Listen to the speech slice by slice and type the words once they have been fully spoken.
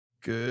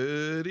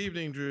Good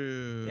evening,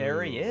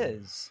 There he Drew.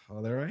 is.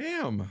 Oh, there I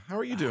am. How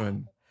are you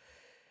doing?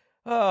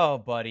 Oh,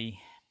 buddy.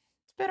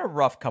 It's been a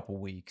rough couple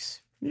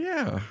weeks.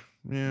 Yeah,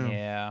 yeah,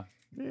 Yeah.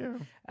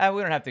 yeah.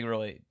 We don't have to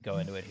really go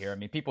into it here. I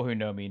mean, people who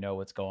know me know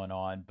what's going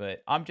on,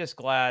 but I'm just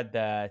glad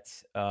that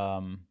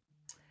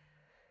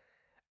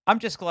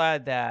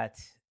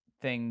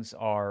things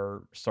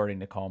are starting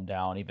to calm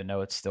down, even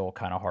though it's still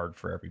kind of hard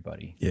for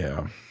everybody.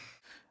 Yeah.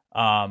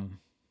 Um,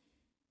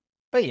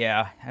 but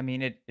yeah, I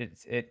mean,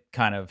 it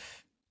kind of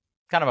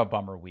a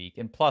bummer week,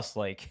 and plus,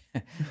 like,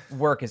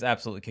 work is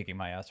absolutely kicking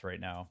my ass right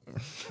now.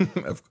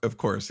 Of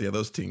course, yeah,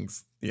 those two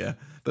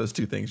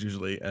things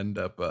usually end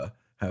up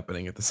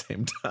happening at the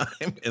same time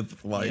in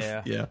life.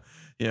 Yeah. Yeah,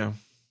 yeah,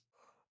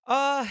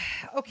 Uh,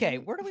 okay.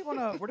 Where do we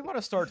want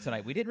to start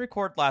tonight? We didn't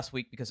record last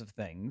week because of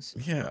things.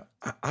 yeah.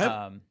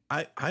 Um,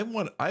 I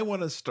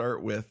want to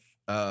start with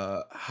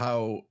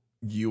how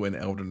you and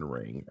Elden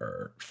Ring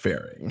are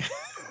faring.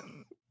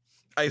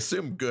 I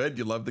assume good.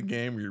 You love the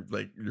game.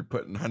 You're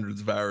putting hundreds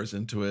of hours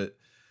into it.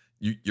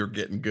 You're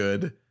getting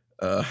good.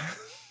 Uh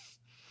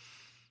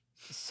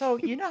so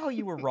you know how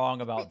you were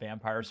wrong about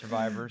Vampire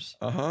Survivors?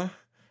 huh.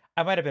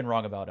 I might have been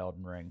wrong about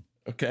Elden Ring.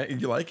 Okay,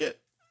 you like it?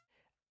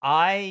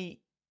 I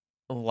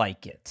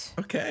like it.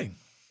 Okay.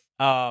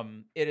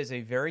 It is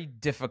a very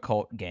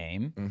difficult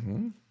game.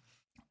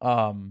 Mm-hmm.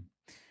 Um,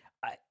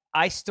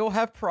 I still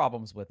have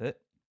problems with it.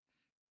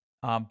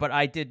 But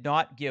I did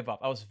not give up.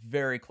 I was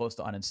very close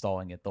to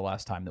uninstalling it the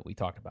last time that we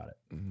talked about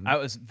it. Mm-hmm. I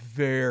was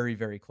very,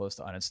 very close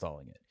to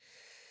uninstalling it.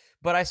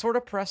 But I sort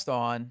of pressed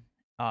on.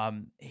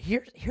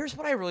 Here's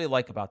what I really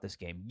like about this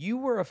game. You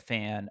were a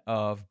fan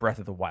of Breath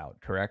of the Wild,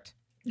 correct?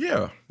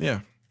 Yeah, yeah.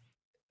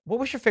 What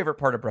was your favorite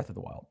part of Breath of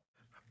the Wild?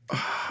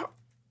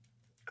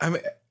 I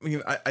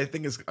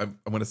think I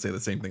want to say the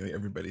same thing that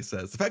everybody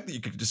says. The fact that you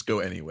could just go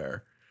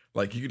anywhere,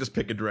 like you could just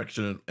pick a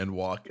direction and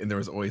walk, and there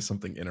was always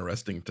something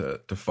interesting to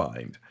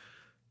find.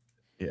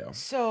 Yeah.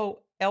 So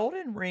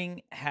Elden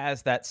Ring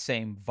has that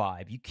same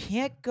vibe. You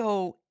can't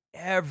go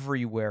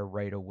everywhere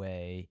right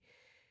away.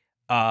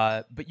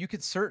 But you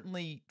could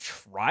certainly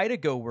try to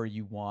go where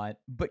you want,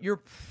 but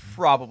you're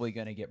probably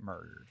going to get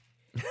murdered.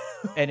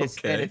 And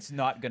Okay. it's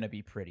not going to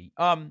be pretty.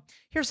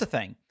 Here's the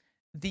thing.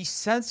 The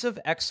sense of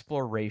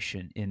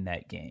exploration in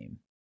that game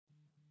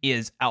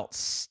is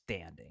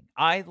outstanding.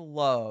 I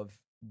love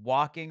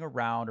walking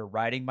around or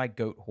riding my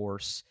goat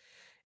horse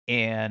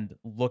and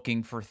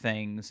looking for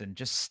things and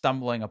just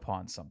stumbling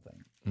upon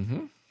something.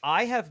 Mm-hmm.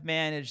 I have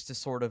managed to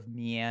sort of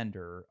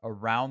meander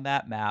around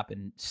that map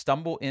and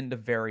stumble into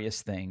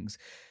various things.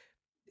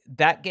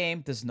 That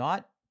game does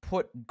not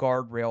put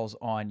guardrails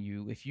on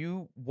you if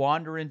you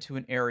wander into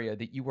an area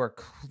that you are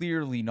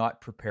clearly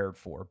not prepared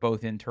for,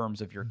 both in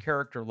terms of your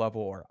character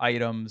level or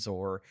items,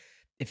 or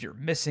if you're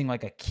missing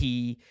like a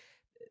key.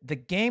 The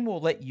game will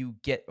let you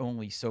get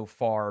only so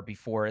far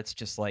before it's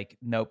just like,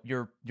 nope,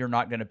 you're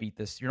not going to beat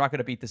this. You're not going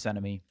to beat this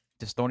enemy.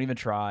 Just don't even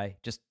try.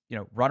 Just,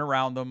 run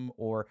around them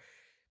or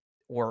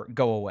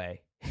go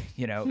away.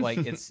 Like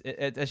it's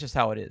just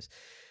how it is.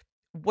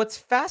 What's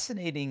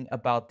fascinating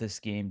about this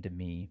game to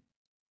me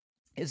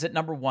is that,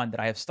 number one, that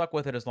I have stuck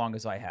with it as long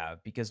as I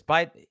have, because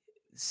by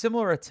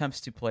similar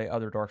attempts to play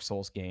other Dark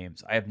Souls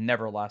games, I have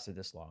never lasted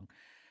this long.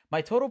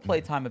 My total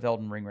playtime of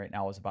Elden Ring right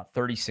now is about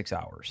 36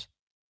 hours,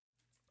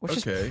 which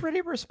is Okay.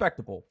 pretty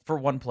respectable for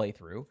one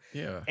playthrough.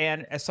 Yeah.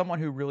 And as someone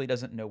who really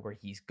doesn't know where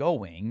he's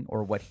going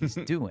or what he's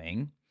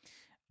doing,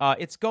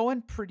 it's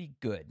going pretty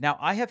good. Now,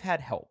 I have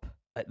had help.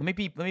 Let me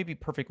be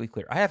perfectly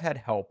clear. I have had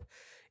help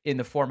in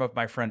the form of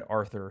my friend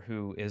Arthur,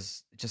 who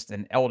is just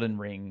an Elden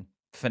Ring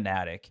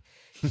fanatic.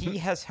 He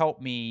has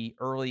helped me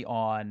early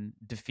on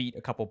defeat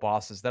a couple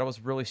bosses that I was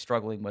really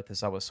struggling with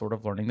as I was sort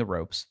of learning the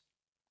ropes.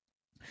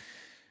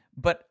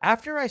 But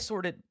after I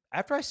sort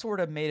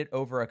of made it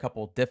over a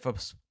couple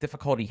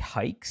difficulty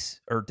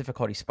hikes, or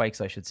difficulty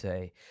spikes, I should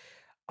say,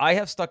 I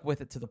have stuck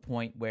with it to the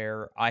point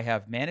where I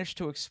have managed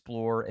to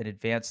explore and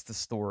advance the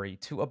story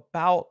to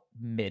about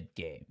mid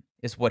game.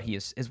 Is what he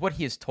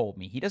has told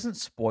me. He doesn't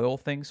spoil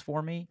things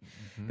for me,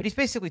 but he's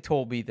basically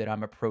told me that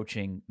I'm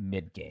approaching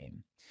mid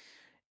game.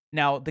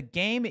 Now, the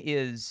game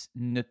is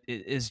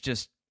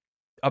just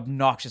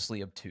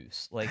obnoxiously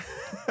obtuse. Like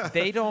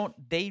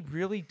they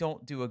really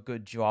don't do a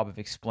good job of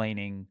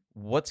explaining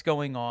what's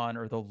going on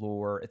or the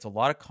lore. It's a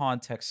lot of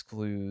context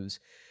clues.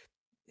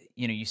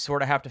 You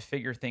sort of have to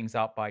figure things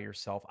out by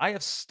yourself. I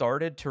have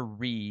started to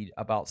read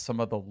about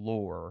some of the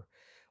lore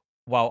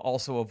while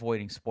also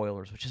avoiding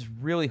spoilers, which is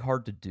really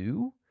hard to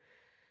do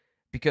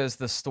because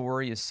the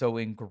story is so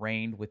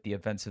ingrained with the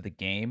events of the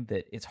game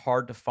that it's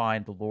hard to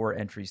find the lore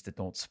entries that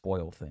don't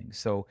spoil things.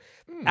 So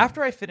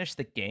after I finish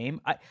the game,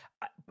 let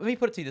me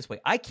put it to you this way.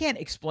 I can't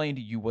explain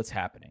to you what's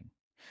happening.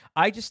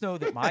 I just know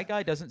that my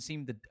guy doesn't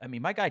seem to, I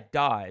mean, my guy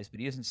dies,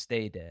 but he doesn't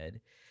stay dead.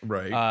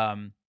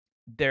 Right.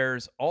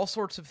 There's all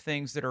sorts of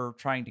things that are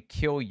trying to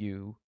kill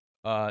you,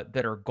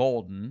 that are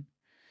golden.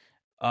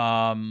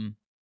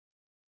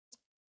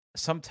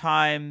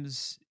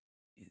 Sometimes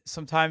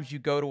you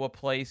go to a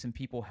place and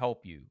people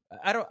help you.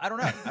 I don't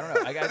know.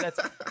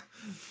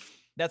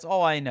 That's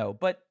all I know.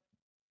 But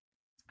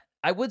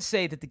I would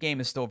say that the game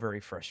is still very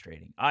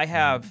frustrating. I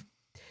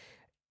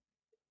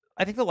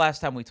think the last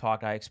time we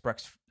talked, I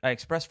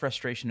expressed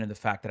frustration in the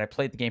fact that I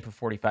played the game for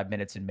 45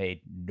 minutes and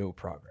made no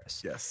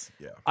progress. Yes.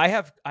 Yeah. I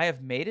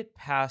have made it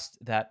past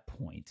that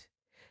point.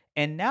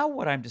 And now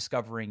what I'm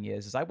discovering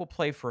is I will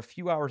play for a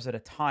few hours at a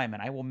time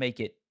and I will make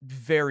it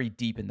very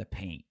deep in the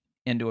paint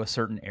into a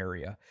certain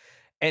area.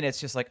 And it's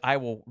just like I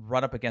will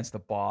run up against the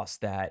boss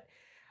that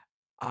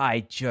I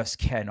just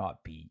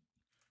cannot beat.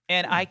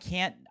 And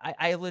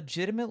I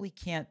legitimately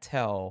can't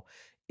tell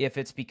if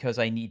it's because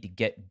I need to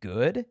get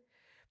good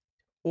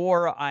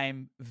or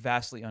I'm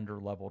vastly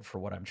underleveled for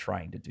what I'm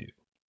trying to do.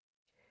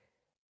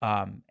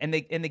 And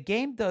the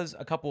game does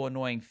a couple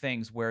annoying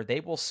things where they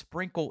will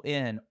sprinkle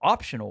in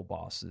optional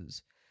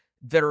bosses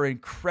that are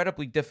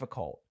incredibly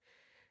difficult.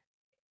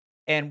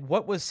 And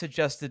what was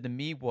suggested to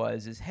me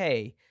is,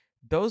 hey,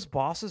 those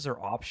bosses are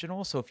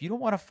optional, so if you don't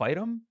want to fight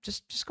them,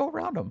 just go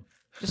around them.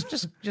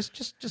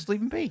 Just leave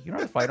them be. You don't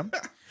have to fight them.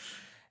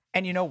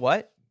 And you know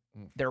what?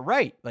 They're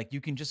right. Like,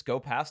 you can just go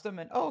past them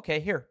and, oh, okay,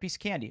 here, piece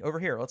of candy over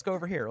here. Let's go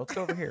over here. Let's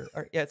go over here.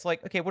 Or, yeah, it's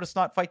like, okay, well, let's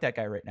not fight that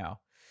guy right now.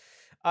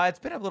 It's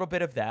been a little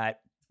bit of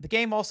that. The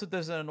game also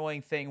does an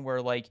annoying thing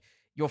where, like,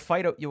 you'll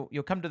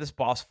come to this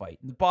boss fight,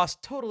 and the boss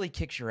totally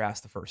kicks your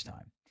ass the first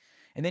time.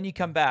 And then you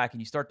come back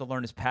and you start to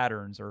learn his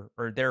patterns or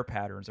their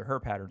patterns or her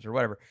patterns or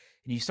whatever.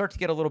 And you start to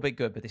get a little bit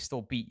good, but they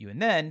still beat you.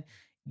 And then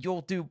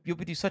you'll do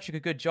such a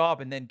good job.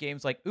 And then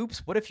game's like,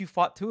 oops, what if you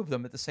fought two of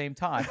them at the same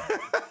time?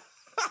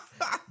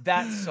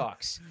 That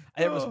sucks.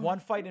 There was one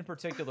fight in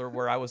particular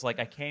where I was like,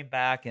 I came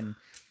back and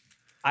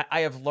I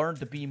have learned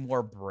to be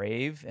more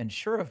brave and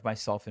sure of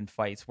myself in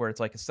fights where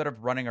it's like, instead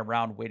of running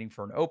around waiting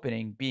for an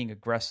opening, being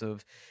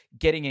aggressive,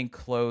 getting in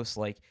close,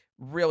 like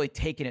really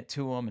taking it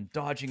to them and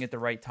dodging at the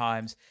right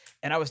times.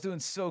 And I was doing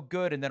so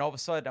good. And then all of a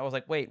sudden I was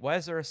like, wait, why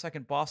is there a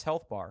second boss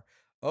health bar?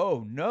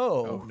 Oh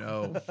no. Oh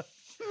no.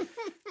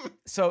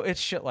 So it's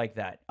shit like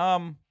that.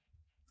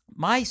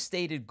 My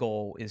stated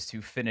goal is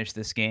to finish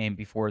this game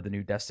before the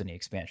new Destiny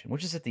expansion,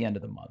 which is at the end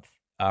of the month.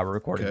 We're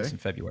recording this in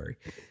February.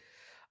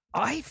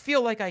 I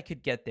feel like I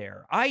could get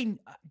there.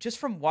 Just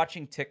from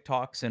watching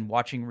TikToks and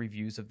watching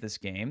reviews of this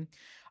game,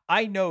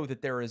 I know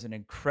that there is an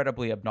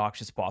incredibly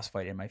obnoxious boss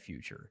fight in my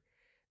future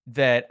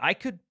that I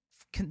could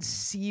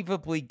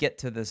conceivably get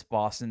to this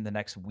boss in the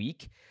next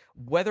week,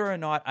 whether or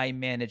not I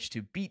manage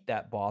to beat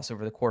that boss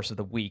over the course of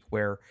the week,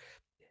 where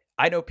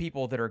I know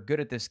people that are good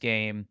at this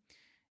game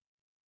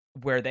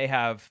where they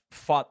have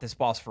fought this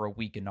boss for a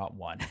week and not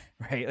won,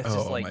 right? It's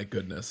just like, my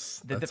goodness.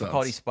 The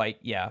difficulty spike.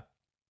 Yeah.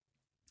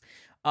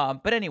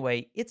 But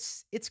anyway,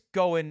 it's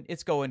going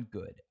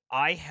good.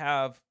 I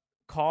have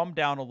calmed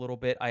down a little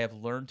bit. I have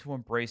learned to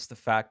embrace the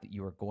fact that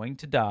you are going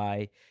to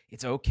die.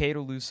 It's okay to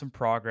lose some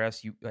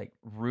progress. You like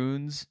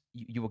runes,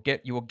 you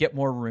will get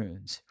more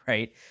runes,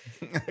 right?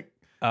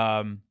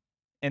 And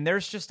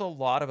there's just a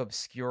lot of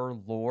obscure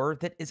lore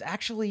that is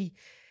actually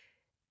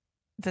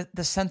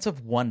the sense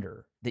of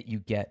wonder that you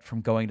get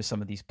from going to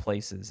some of these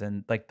places,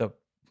 and like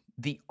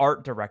the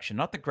art direction,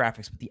 not the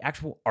graphics, but the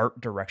actual art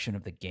direction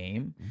of the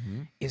game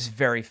is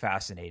very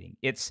fascinating.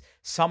 It's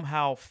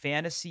somehow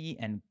fantasy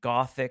and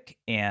gothic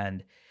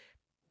and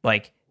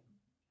like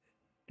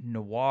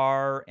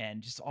noir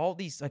and just all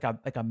these like a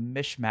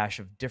mishmash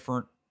of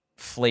different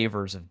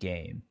flavors of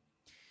game.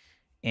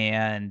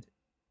 And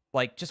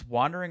like just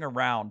wandering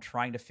around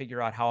trying to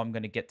figure out how I'm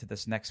going to get to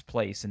this next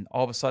place, and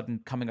all of a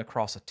sudden coming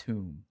across a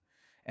tomb.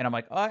 And I'm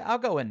like, oh, I'll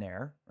go in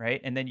there, right?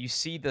 And then you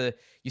see the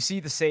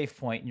save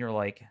point, and you're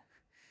like,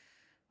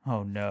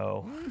 oh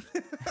no,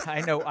 I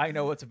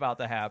know what's about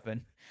to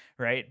happen,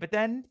 right? But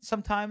then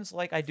sometimes,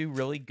 like, I do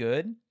really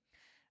good.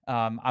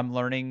 I'm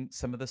learning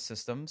some of the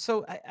systems,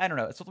 so I don't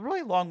know. It's a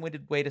really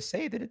long-winded way to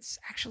say that it's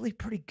actually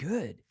pretty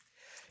good.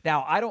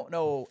 Now, I don't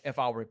know if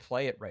I'll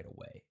replay it right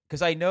away,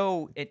 because I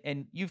know,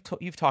 and you've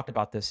talked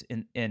about this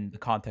in the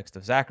context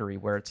of Zachary,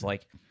 where it's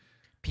like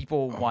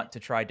people want to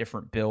try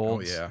different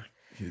builds. Oh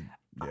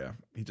yeah.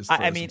 He just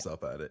throws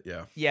himself at it.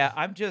 Yeah. Yeah,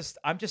 I'm just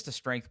a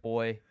strength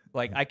boy.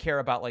 Like, I care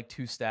about like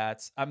 2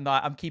 stats.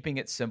 I'm keeping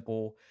it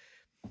simple.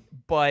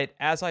 But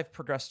as I've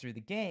progressed through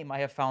the game, I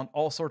have found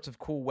all sorts of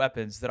cool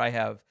weapons that I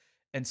have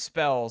and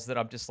spells that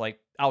I'm just like,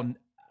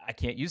 I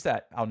can't use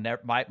that. I'll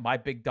never, my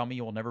big dummy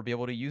will never be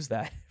able to use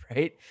that,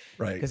 right?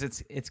 Right. Because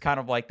it's kind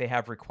of like they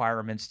have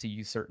requirements to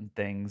use certain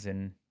things,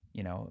 and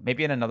you know,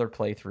 maybe in another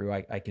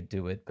playthrough I could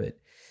do it, but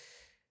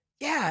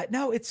yeah,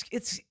 no,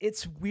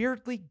 it's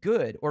weirdly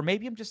good. Or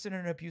maybe I'm just in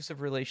an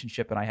abusive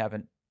relationship and I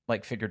haven't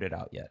like figured it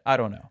out yet. I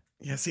don't know.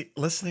 Yeah, see,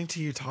 listening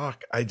to you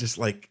talk, I just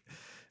like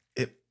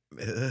it.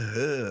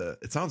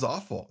 It sounds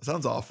awful. It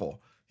sounds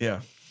awful.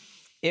 Yeah.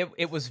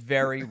 It was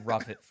very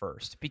rough at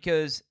first,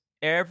 because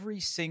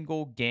every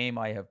single game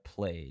I have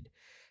played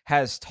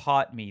has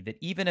taught me that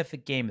even if a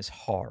game is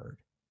hard,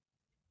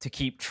 to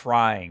keep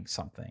trying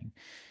something.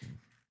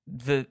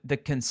 The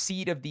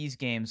conceit of these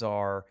games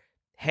are,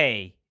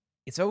 hey,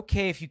 it's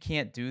okay if you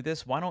can't do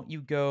this. Why don't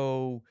you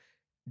go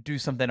do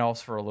something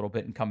else for a little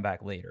bit and come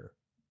back later?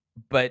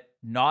 but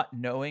not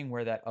knowing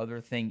where that other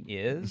thing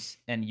is,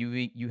 and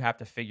you have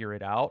to figure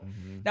it out.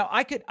 Now,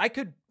 I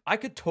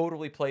could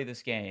totally play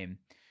this game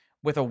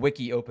with a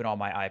wiki open on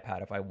my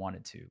iPad if I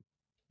wanted to.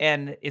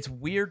 And it's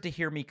weird to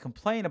hear me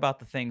complain about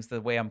the things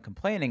the way I'm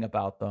complaining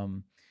about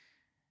them.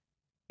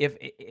 If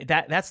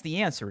that's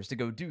the answer, is to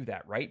go do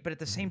that, right? But at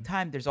the same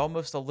time, there's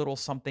almost a little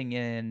something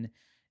in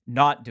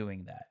not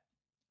doing that.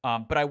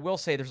 But I will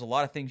say there's a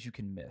lot of things you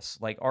can miss.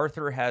 Like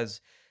Arthur has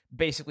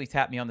basically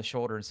tapped me on the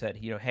shoulder and said,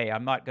 hey,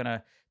 I'm not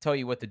gonna tell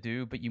you what to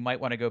do, but you might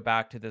want to go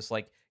back to this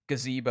like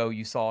gazebo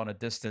you saw in a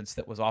distance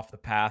that was off the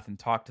path and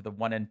talk to the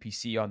one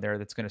NPC on there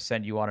that's going to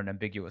send you on an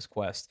ambiguous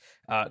quest.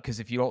 Because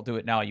if you don't do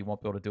it now, you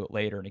won't be able to do it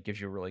later, and it gives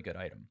you a really good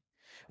item.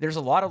 There's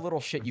a lot of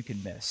little shit you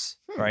can miss,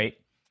 right?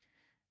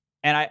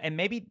 And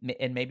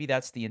maybe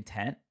that's the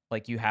intent.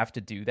 Like you have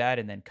to do that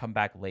and then come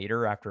back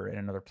later after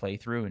another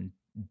playthrough and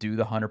do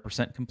the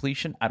 100%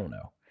 completion. I don't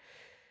know,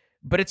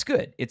 but it's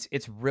good.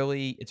 It's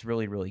really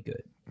really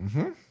good.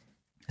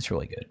 It's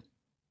really good.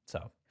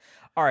 So,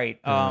 all right.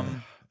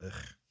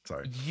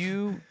 Sorry.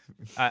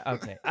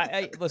 Okay.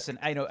 I listen.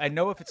 I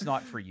know if it's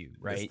not for you,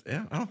 right?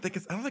 I don't think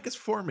it's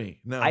for me.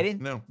 No, I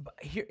didn't. No.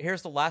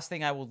 Here's the last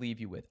thing I will leave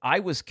you with.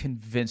 I was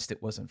convinced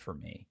it wasn't for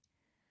me,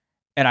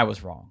 and I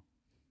was wrong.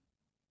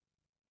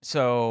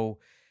 So,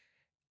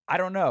 I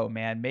don't know,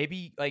 man.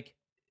 Maybe like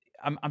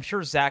I'm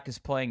sure Zach is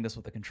playing this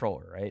with a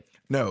controller, right?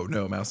 No,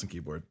 mouse and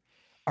keyboard.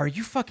 Are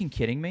you fucking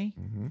kidding me,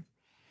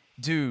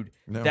 dude?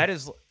 No. That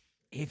is.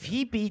 If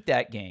he beat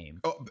that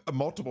game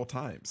multiple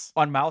times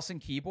on mouse and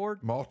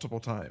keyboard, multiple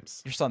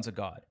times, your son's a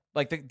god.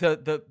 Like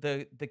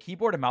the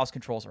keyboard and mouse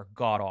controls are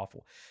god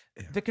awful.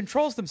 Yeah. The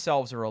controls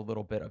themselves are a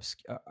little bit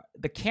obscure.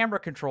 The camera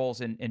controls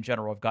in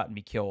general have gotten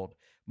me killed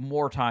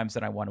more times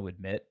than I want to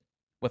admit,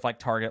 with like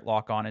target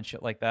lock on and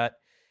shit like that.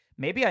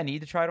 Maybe I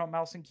need to try it on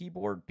mouse and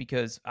keyboard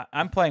because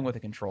I'm playing with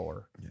a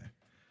controller.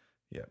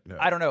 Yeah. No.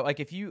 I don't know. Like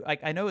if you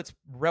I know it's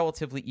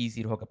relatively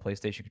easy to hook a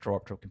PlayStation controller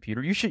up to a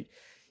computer. You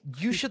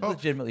should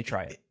legitimately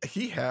try it.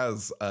 He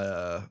has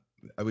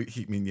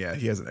he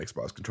has an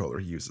Xbox controller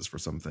he uses for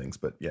some things,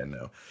 but yeah,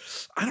 no.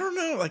 I don't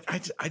know. Like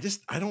I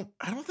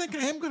don't think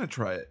I am going to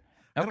try it.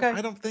 Okay.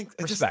 I don't think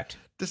respect.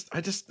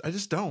 I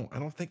just don't. I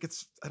don't think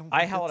it's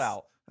I held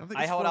out.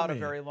 I held out a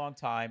very long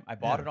time. I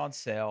bought it on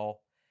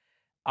sale.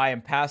 I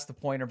am past the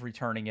point of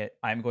returning it.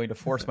 I'm going to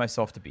force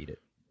myself to beat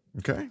it.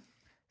 Okay.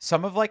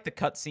 Some of like the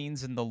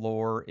cutscenes and the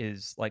lore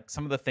is like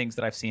some of the things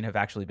that I've seen have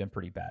actually been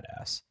pretty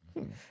badass.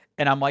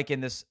 And I'm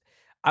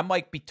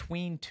like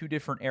between two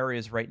different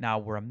areas right now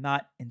where I'm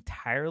not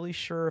entirely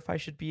sure if I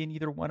should be in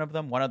either one of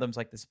them. One of them's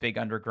like this big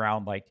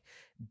underground, like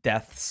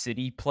Death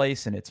City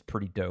place, and it's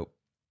pretty dope.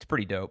 It's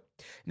pretty dope.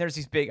 And there's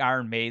these big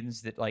iron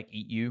maidens that like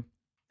eat you.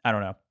 I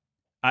don't know.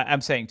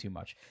 I'm saying too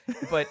much,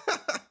 but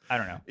I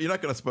don't know. You're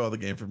not going to spoil the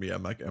game for me.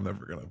 I'm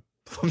never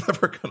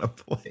gonna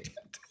play it.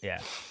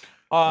 Yeah.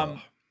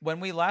 When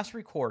we last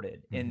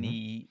recorded in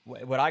the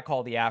what I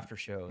call the after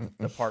show,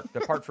 the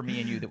part for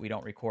me and you that we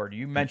don't record,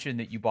 you mentioned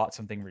that you bought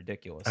something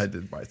ridiculous. I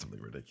did buy something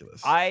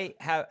ridiculous. I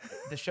have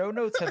the show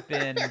notes have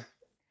been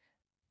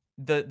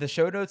the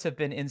show notes have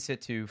been in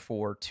situ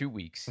for 2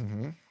 weeks.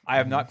 I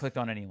have not clicked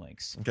on any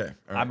links. Okay.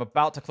 All right. I'm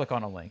about to click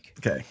on a link.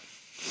 Okay.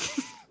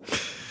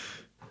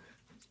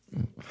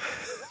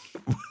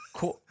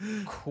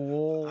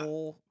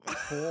 Cool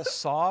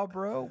saw,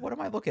 bro. What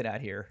am I looking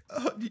at here?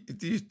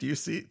 Do you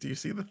see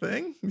the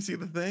thing? You see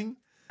the thing?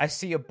 I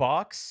see a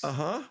box.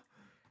 A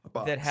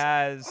box that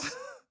has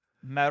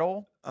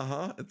metal.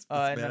 It's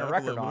and then a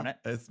record aluminum. on it.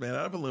 It's made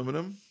out of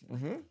aluminum.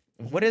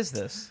 What is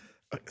this?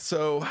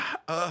 So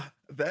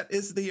that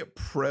is the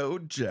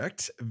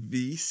Project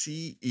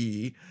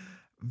VCE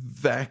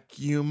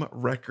vacuum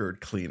record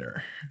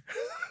cleaner.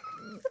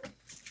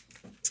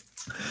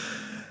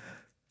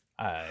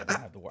 I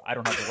don't have the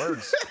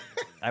words.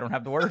 I don't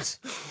have the words.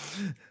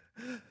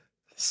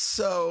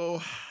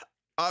 So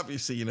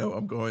obviously,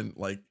 I'm going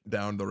like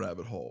down the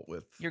rabbit hole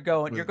with you're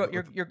going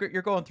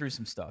through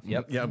some stuff.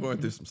 Yep. Yeah, I'm going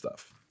through some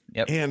stuff.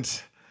 Yep.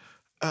 And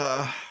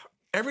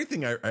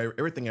everything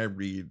I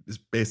read is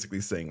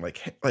basically saying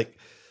like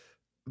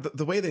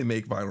the way they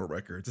make vinyl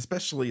records,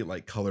 especially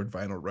like colored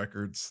vinyl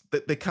records,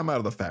 they come out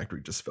of the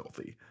factory just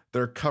filthy.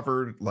 They're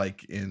covered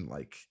like in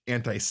like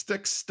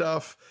anti-stick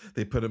stuff.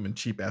 They put them in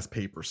cheap ass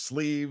paper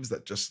sleeves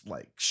that just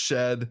like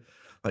shed.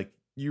 Like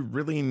you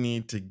really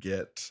need to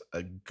get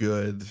a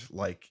good,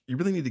 you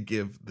really need to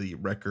give the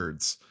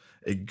records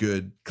a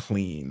good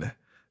clean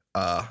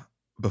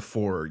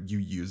before you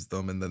use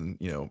them. And then,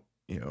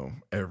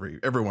 every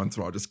once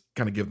in a while, just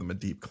kind of give them a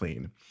deep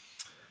clean.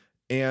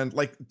 And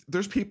like,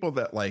 there's people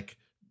that like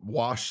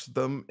wash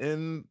them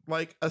in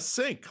like a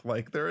sink,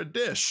 like they're a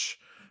dish.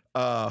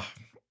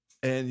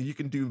 And you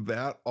can do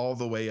that all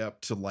the way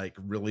up to like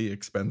really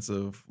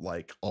expensive,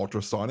 like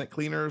ultrasonic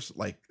cleaners,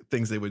 like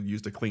things they would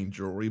use to clean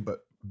jewelry, but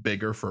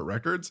bigger for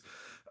records.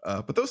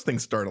 But those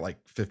things start at like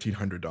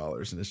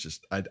 $1,500. And it's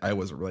just, I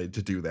wasn't ready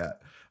to do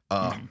that.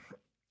 And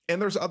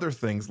there's other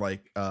things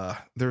like, I'll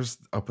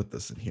put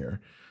this in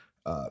here.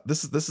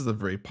 This is a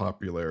very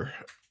popular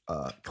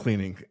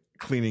cleaning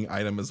cleaning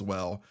item as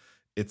well.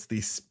 It's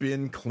the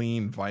Spin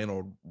Clean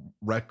Vinyl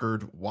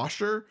Record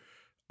Washer.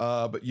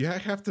 But you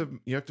have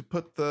to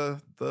put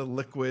the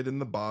liquid in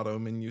the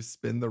bottom, and you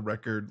spin the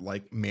record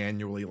like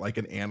manually, like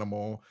an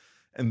animal,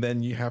 and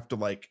then you have to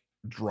like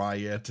dry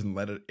it and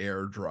let it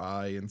air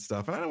dry and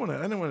stuff. And I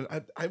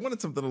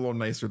wanted something a little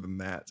nicer than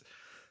that.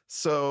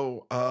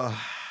 So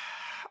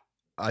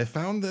I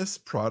found this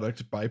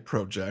product by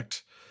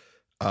Project.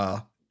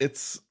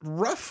 It's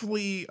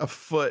roughly a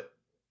foot.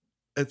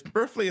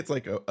 It's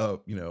like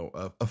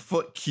a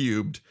foot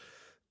cubed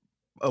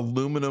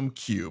aluminum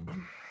cube.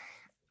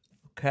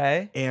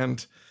 Okay.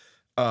 And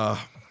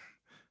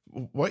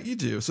what you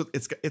do, so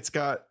it's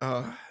got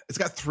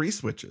 3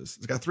 switches.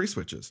 It's got 3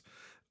 switches.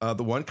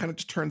 The one kind of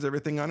just turns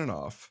everything on and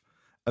off,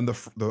 and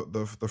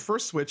the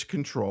first switch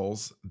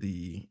controls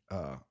the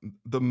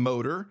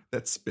motor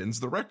that spins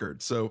the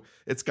record. So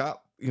it's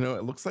got,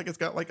 it looks like it's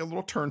got like a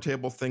little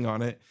turntable thing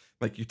on it.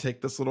 Like you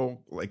take this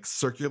little like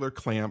circular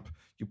clamp,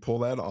 you pull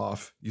that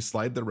off, you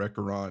slide the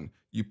record on,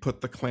 you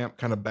put the clamp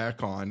kind of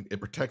back on. It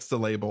protects the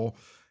label,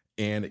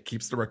 and it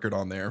keeps the record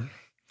on there.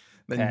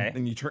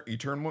 Then you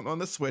turn on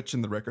the switch,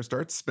 and the record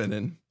starts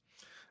spinning.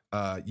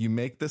 You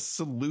make this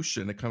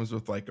solution. It comes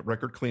with like a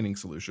record cleaning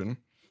solution.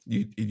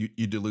 You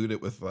dilute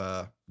it with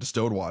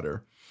distilled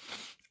water.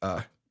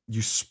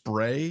 You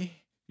spray.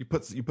 You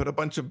put a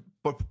bunch of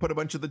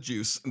the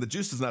juice, and the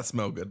juice does not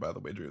smell good, by the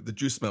way, Drew. The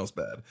juice smells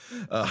bad.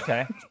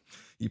 Okay.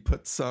 You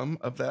put some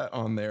of that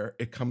on there.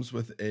 It comes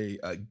with a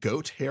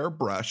goat hair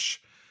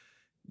brush.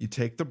 You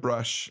take the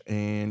brush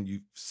and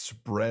you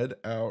spread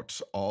out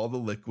all the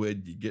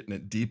liquid. You're getting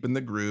it deep in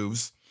the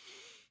grooves.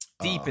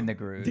 Deep in the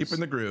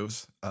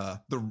grooves.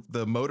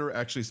 The motor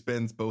actually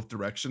spins both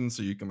directions,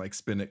 so you can like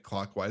spin it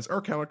clockwise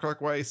or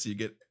counterclockwise. So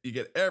you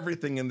get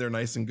everything in there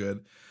nice and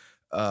good.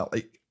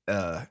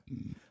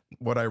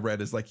 What I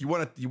read is like you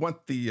want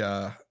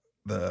the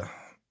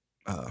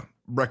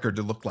record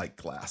to look like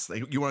glass.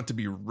 You want it to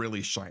be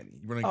really shiny.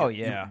 You want to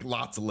get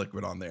lots of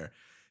liquid on there.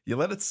 You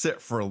let it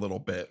sit for a little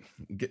bit,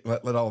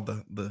 let all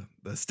the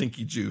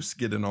stinky juice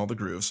get in all the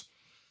grooves.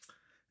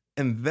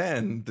 And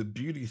then the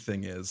beauty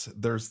thing is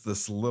there's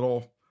this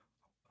little,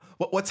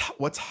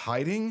 what's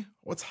hiding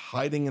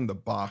in the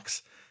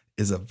box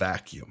is a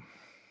vacuum.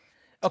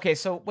 Okay,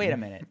 so wait a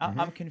minute.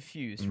 I'm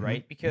confused,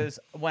 right? Because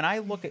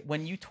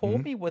when you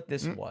told me what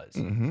this was,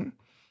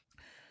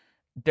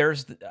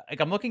 there's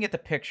I'm looking at the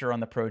picture on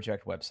the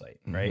Project website,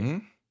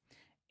 right?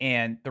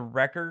 And the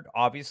record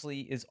obviously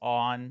is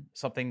on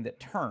something that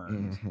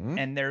turns,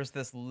 and there's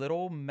this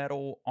little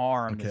metal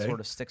arm that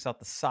sort of sticks out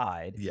the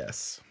side.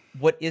 Yes.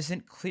 What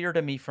isn't clear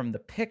to me from the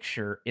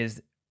picture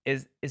is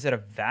it a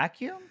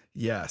vacuum?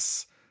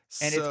 Yes.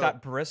 And it's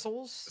got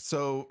bristles?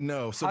 So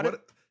no. So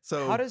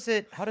how does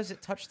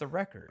it touch the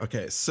record?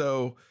 Okay,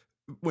 so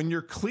when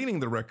you're cleaning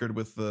the record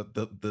with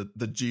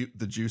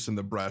the juice and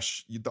the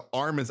brush, the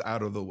arm is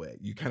out of the way.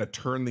 You kind of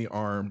turn the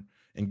arm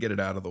and get it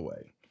out of the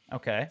way.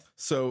 Okay.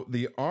 So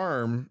the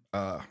arm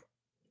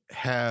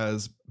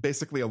has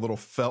basically a little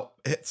felt.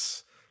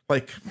 It's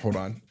like, hold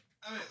on.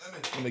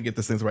 Let me get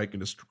this thing so I can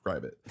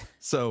describe it.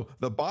 So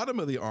the bottom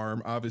of the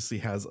arm obviously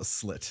has a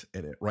slit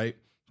in it, right?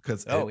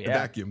 Because the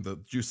vacuum, the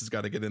juice has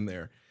got to get in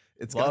there.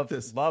 It's got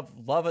this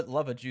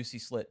love a juicy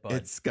slit, bud.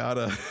 It's got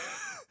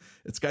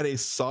a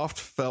soft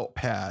felt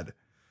pad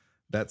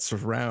that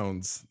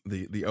surrounds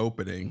the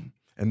opening,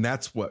 and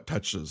that's what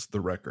touches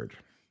the record.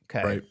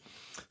 Okay. Right.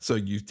 So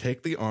you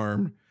take the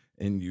arm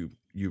and you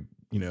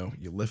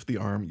lift the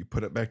arm, you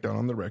put it back down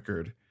on the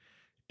record,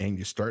 and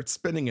you start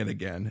spinning it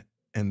again,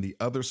 and the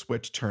other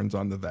switch turns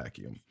on the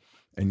vacuum,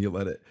 and you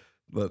let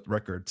the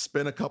record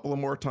spin a couple of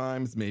more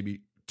times,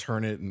 maybe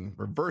turn it and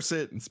reverse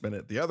it and spin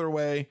it the other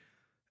way,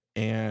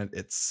 and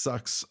it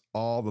sucks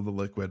all of the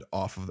liquid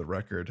off of the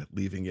record,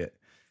 leaving it,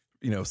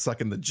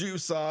 sucking the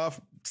juice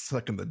off,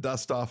 sucking the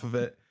dust off of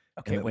it.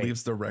 Okay, and it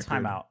leaves the record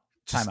Time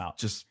out.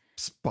 Just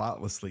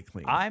spotlessly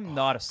clean. I'm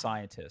not a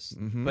scientist,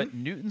 but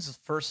Newton's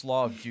first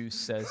law of juice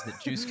says that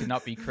juice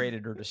cannot be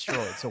created or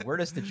destroyed. So where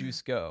does the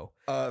juice go?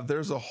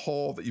 There's a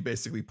hole that you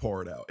basically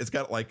pour it out. It's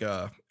got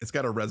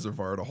a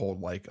reservoir to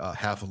hold like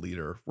half a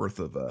liter worth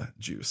of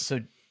juice.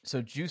 So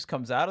juice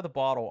comes out of the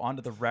bottle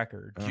onto the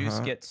record. Juice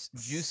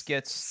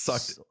gets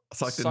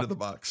sucked into the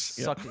box.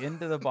 Sucked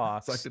into the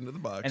box. Sucked into the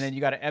box. And then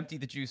you got to empty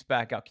the juice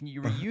back out. Can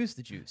you reuse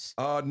the juice?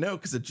 No,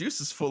 because the juice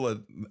is full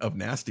of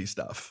nasty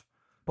stuff.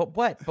 But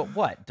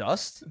what?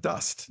 Dust?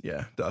 Dust.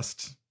 Yeah,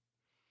 dust.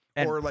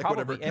 And or like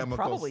whatever chemicals. And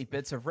probably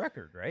bits of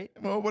record, right?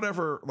 Well,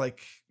 whatever,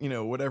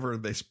 whatever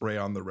they spray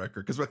on the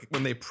record. Because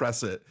when they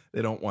press it,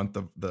 they don't want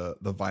the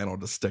vinyl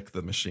to stick to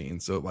the machine.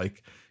 So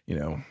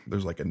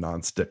there's like a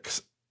non-stick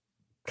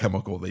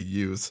chemical they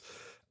use.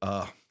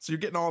 So you're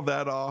getting all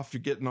that off.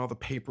 You're getting all the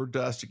paper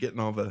dust. You're getting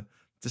all the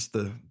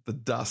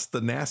dust,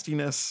 the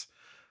nastiness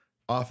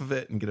off of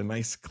it, and get a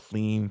nice,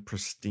 clean,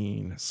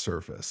 pristine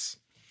surface.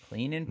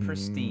 Clean and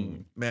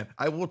pristine. Man,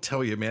 I will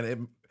tell you,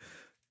 man,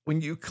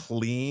 when you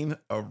clean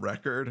a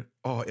record,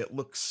 it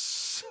looks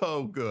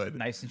so good.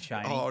 Nice and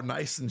shiny. Oh,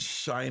 nice and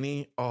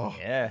shiny. Oh,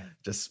 yeah.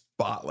 Just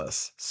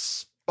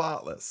spotless.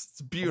 spotless.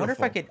 It's I beautiful.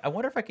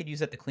 wonder if I could use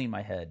that to clean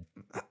my head.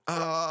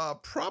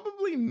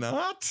 Probably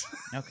not.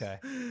 Okay.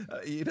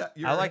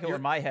 I like it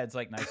when my head's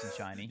like nice and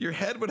shiny. Your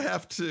head would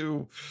have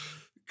to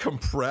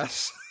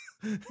compress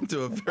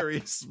into a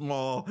very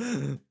small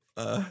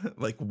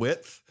like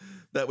width.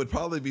 That would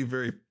probably be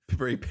very,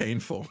 very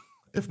painful,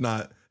 if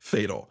not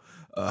fatal.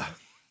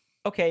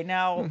 Okay,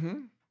 now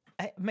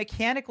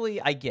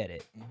mechanically I get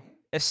it.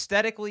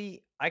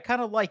 Aesthetically, I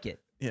kind of like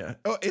it. Yeah.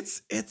 Oh,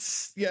 it's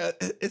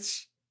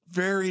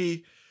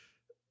very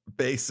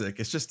basic.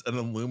 It's just an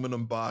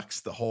aluminum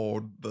box to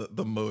hold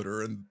the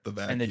motor and the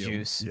vacuum and the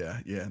juice. Yeah,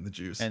 and the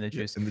juice and the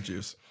juice and the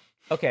juice.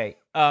 Okay.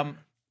 I'm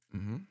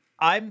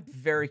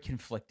very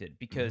conflicted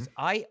because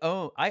I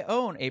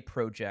own a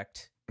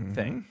project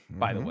thing.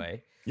 By the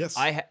way, yes,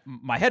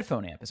 my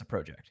headphone amp is a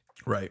project.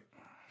 Right,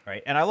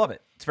 and I love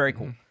it. It's very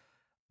cool.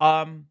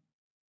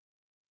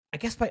 I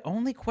guess my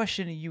only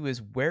question to you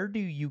is, where do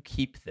you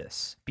keep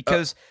this?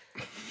 Because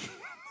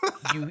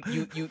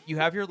you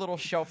have your little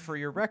shelf for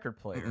your record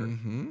player.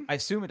 I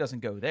assume it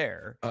doesn't go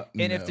there.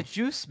 And if the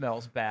juice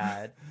smells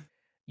bad,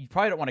 you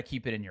probably don't want to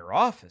keep it in your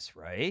office,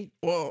 right?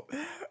 Well,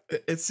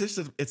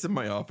 it's in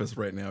my office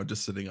right now,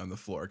 just sitting on the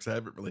floor because I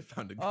haven't really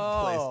found a good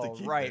place to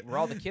keep it. Where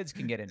all the kids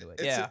can get into it.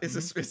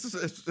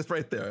 It's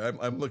right there.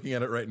 I'm looking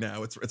at it right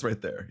now. It's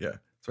right there. Yeah,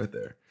 it's right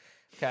there.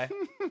 Okay.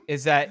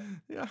 Is that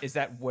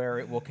where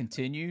it will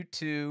continue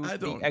to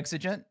be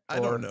exigent? I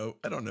don't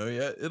know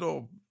yet.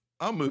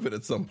 I'll move it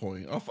at some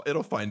point.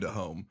 It'll find a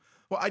home.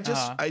 Well, I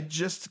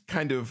just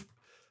kind of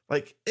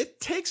like, it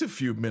takes a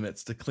few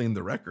minutes to clean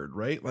the record,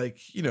 right? Like,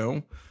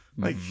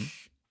 like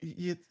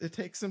it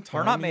takes some time.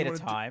 We're not made of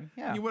time.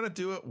 Yeah. You want to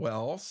do it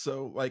well.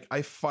 So like,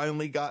 I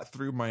finally got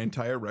through my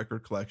entire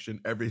record collection.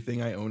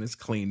 Everything I own is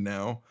clean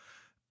now.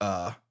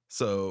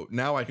 So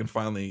now I can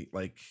finally,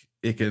 like,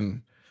 it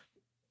can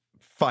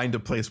find a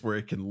place where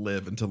it can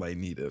live until I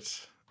need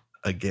it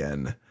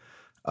again.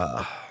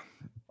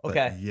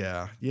 Okay.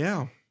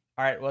 Yeah.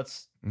 All right,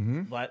 let's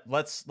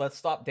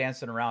stop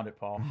dancing around it,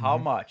 Paul. How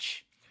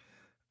much?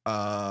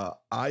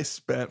 I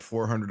spent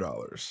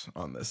 $400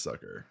 on this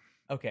sucker.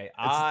 Okay,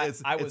 I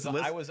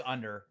was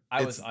under.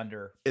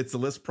 Its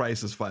list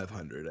price is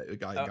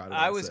 $500.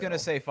 I was gonna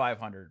say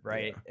 500,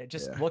 right?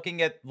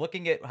 Yeah,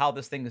 looking at how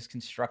this thing is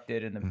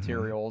constructed and the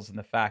materials and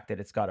the fact that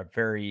it's got a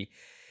very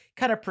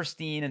kind of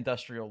pristine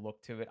industrial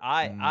look to it.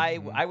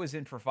 I was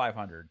in for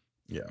 500.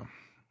 Yeah.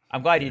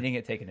 I'm glad you didn't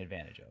get taken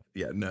advantage of.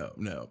 Yeah,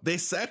 no. They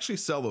actually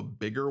sell a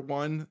bigger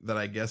one that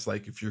I guess,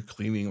 like, if you're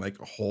cleaning like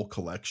a whole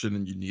collection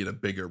and you need a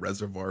bigger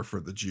reservoir for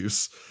the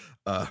juice,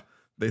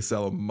 they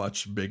sell a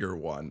much bigger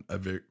one, a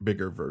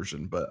bigger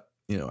version. But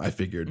I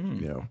figured,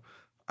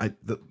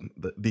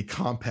 the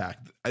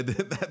compact,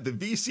 the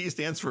VC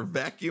stands for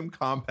vacuum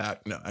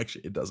compact. No,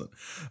 actually, it doesn't.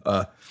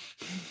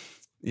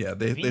 Yeah,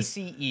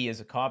 VCE is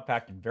a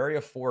compact and very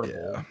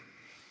affordable. Yeah.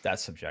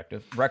 That's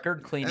subjective.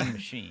 Record cleaning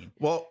machine.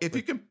 Well, if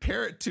you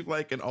compare it to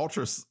like an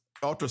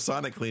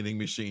ultrasonic cleaning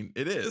machine,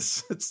 it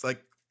is. It's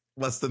like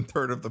less than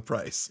third of the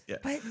price. Yeah.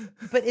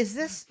 But is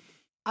this?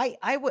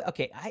 I would.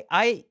 Okay.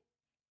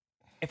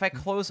 If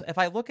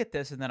I look at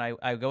this and then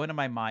I go into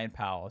my mind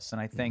palace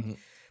and I think,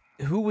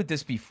 who would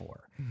this be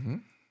for?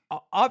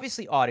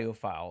 Obviously,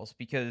 audiophiles,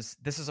 because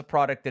this is a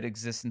product that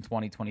exists in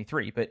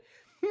 2023. But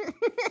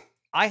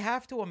I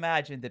have to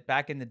imagine that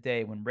back in the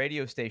day when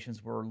radio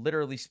stations were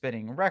literally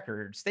spinning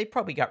records, they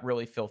probably got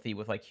really filthy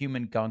with like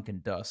human gunk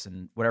and dust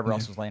and whatever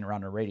else was laying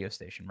around a radio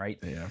station, right?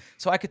 Yeah.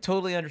 So I could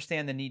totally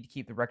understand the need to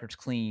keep the records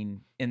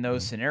clean in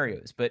those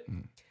scenarios. But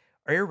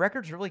are your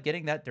records really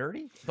getting that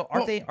dirty?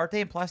 Aren't they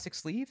in plastic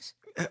sleeves?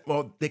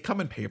 Well, they come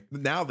in paper.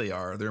 Now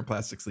they're in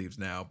plastic sleeves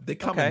now. They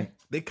come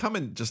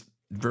in just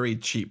very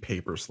cheap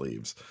paper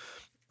sleeves.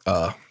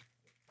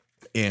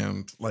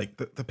 And like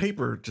the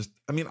paper just,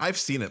 I mean, I've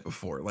seen it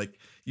before. Like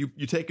you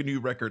take a new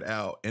record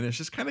out and it's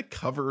just kind of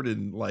covered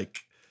in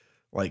like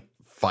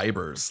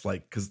fibers,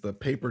 like, cause the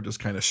paper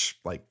just kind of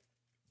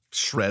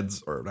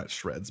shreds, or not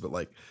shreds, but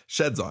like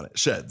sheds on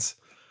it.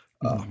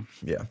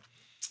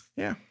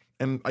 Yeah.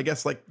 And I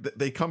guess like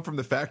they come from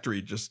the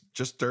factory, just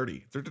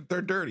dirty.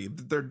 They're dirty.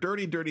 They're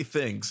dirty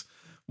things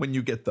when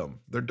you get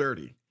them. They're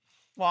dirty.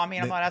 Well, I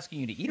mean, I'm not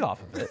asking you to eat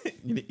off of it.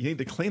 You need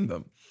to clean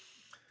them.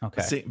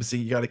 Okay. See,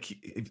 you got to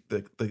keep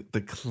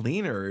the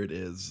cleaner it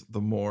is, the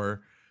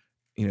more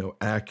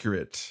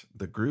accurate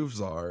the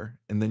grooves are,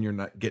 and then you're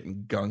not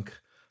getting gunk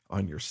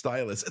on your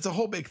stylus. It's a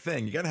whole big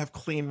thing. You got to have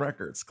clean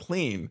records,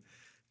 clean.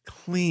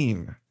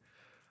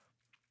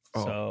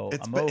 So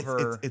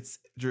it's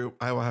Drew.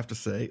 I will have to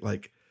say,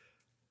 like,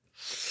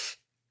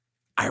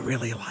 I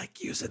really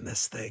like using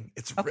this thing.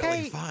 It's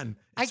really fun.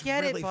 I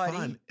get it, buddy.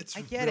 Fun. It's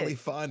really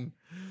fun.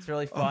 It's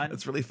really fun.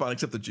 It's really fun,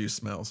 except the juice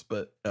smells.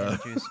 But the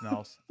juice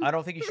smells. I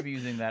don't think you should be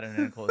using that in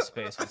an enclosed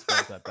space if it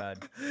smells that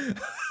bad.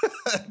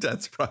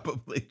 That's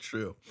probably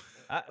true.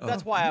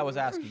 That's why I was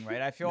asking,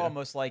 right? I feel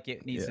almost like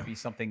it needs to be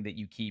something that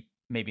you keep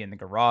maybe in the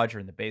garage or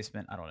in the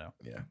basement. I don't know.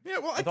 Yeah.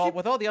 Well,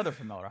 With all the other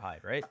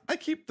formaldehyde, right? I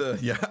keep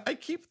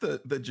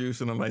the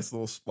juice in a nice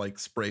little like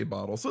spray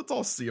bottle, so it's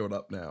all sealed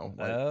up now.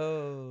 Like,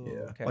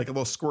 Okay. like a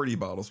little squirty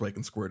bottle, so I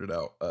can squirt it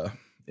out.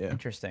 Yeah.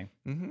 Interesting.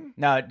 Mm-hmm.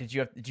 Now, did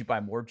you buy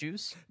more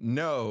juice?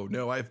 No,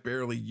 I've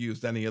barely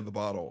used any of the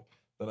bottle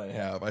that I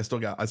have. I still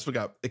got.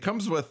 It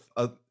comes with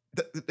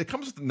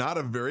not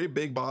a very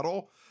big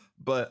bottle,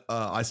 but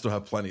I still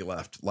have plenty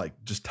left, like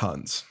just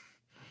tons.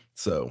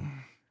 So.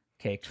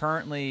 Okay,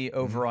 currently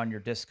over on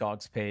your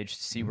Discogs page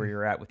to see where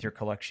you're at with your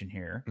collection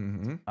here.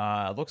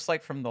 Looks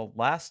like from the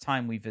last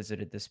time we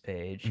visited this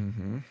page,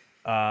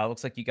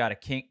 looks like you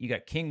got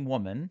King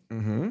Woman.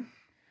 Great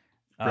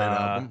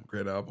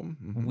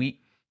album.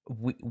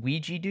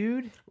 Ouija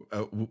Dude.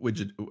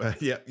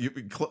 Yeah,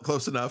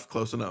 close enough.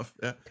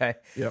 Yeah. Okay.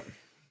 Yep.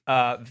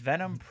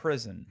 Venom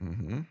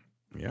Prison.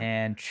 Yeah.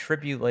 And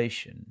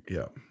Tribulation.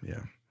 Yeah.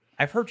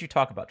 I've heard you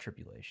talk about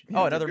Tribulation.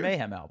 Yeah, another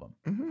Mayhem album.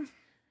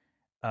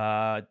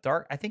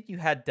 Dark. I think you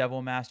had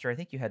Devil Master. I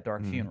think you had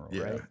Dark Funeral,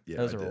 right? Yeah,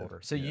 those are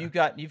older. So you've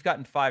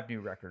gotten 5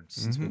 new records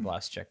since we've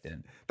last checked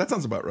in. That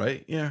sounds about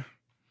right. Yeah.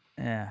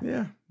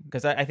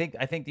 Because I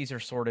think these are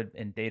sorted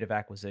in date of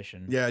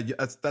acquisition. Yeah,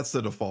 that's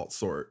the default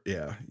sort.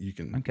 Yeah, you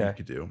can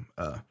do.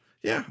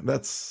 Yeah,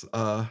 that's.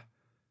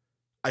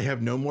 I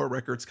have no more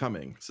records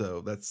coming,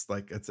 so that's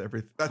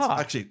everything.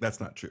 Actually, that's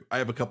not true. I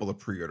have a couple of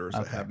pre-orders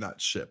that have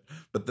not shipped,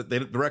 but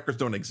the records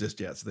don't exist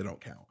yet, so they don't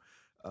count.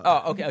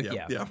 Okay.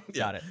 Yeah.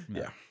 Got it.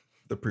 Yeah.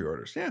 The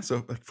pre-orders. Yeah.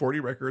 So like 40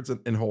 records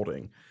in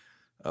holding.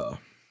 And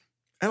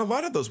a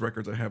lot of those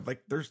records I have,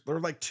 like they're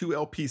like 2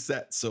 LP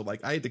sets. So like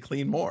I had to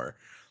clean more.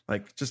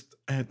 Like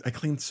I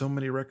cleaned so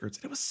many records.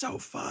 It was so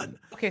fun.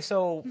 Okay.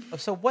 So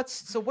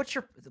what's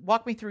your,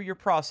 walk me through your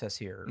process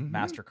here,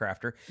 Master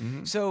Crafter.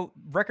 So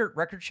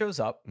record shows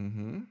up.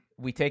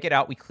 We take it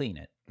out, we clean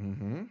it.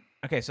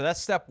 Okay. So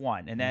that's step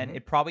 1. And then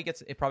it probably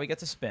gets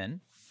a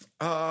spin.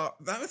 Not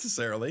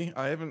necessarily.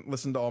 I haven't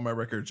listened to all my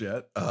records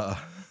yet.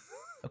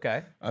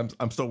 Okay.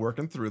 I'm still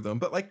working through them,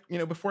 but like,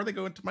 before they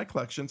go into my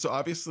collection. So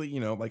obviously,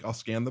 like I'll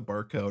scan the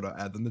barcode, I'll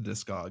add them to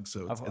Discogs.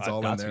 So it's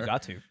all in there.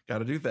 Got to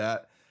do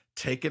that.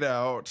 Take it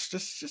out.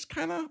 Just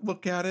kind of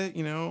look at it,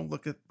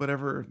 look at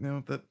whatever,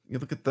 that you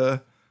look at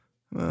the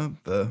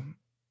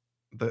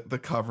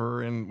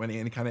cover and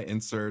any kind of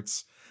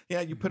inserts. Yeah.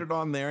 You put it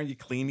on there, you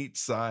clean each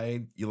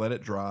side, you let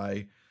it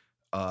dry.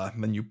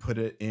 And then you put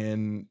it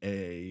in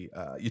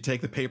you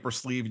take the paper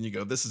sleeve and you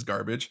go, this is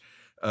garbage.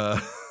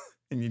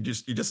 And you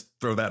just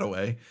throw that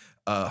away.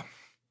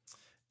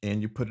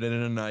 And you put it in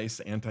a nice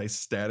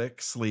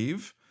anti-static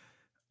sleeve.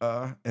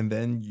 And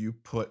then you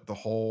put the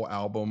whole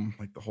album,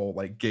 like the whole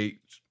like gate,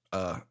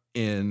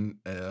 in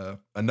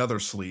another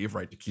sleeve,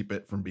 right, to keep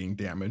it from being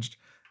damaged.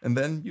 And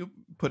then you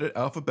put it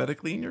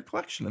alphabetically in your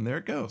collection, and there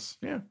it goes.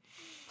 Yeah.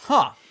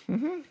 Huh.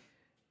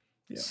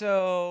 Yeah.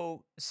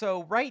 So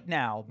right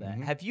now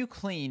then, have you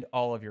cleaned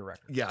all of your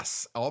records?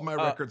 Yes, all my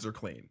records are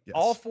clean. Yes.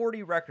 All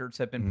 40 records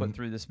have been put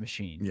through this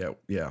machine.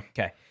 Yeah.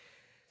 Okay.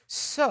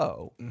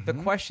 So the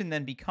question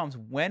then becomes,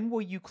 when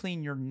will you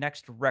clean your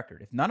next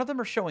record? If none of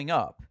them are showing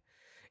up,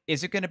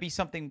 is it going to be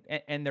something,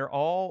 and they're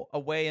all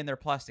away in their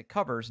plastic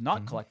covers,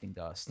 not collecting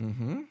dust?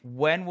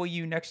 When will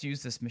you next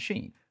use this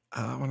machine?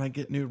 When I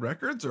get new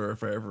records, or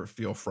if I ever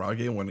feel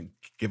froggy and want to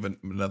give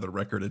another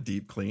record a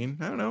deep clean.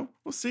 I don't know.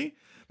 We'll see.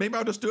 Maybe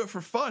I'll just do it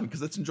for fun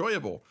because it's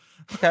enjoyable.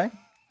 Okay.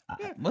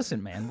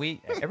 Listen, man,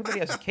 everybody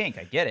has a kink.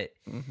 I get it.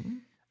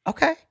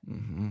 Okay.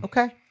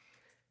 Okay.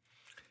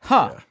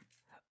 Huh.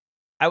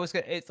 Yeah.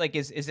 It's like,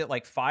 is it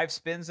like 5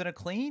 spins and a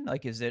clean?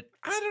 Like, is it?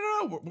 I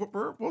don't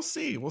know. We'll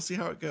see. We'll see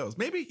how it goes.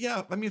 Maybe.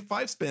 Yeah. I mean,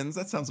 5 spins.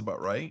 That sounds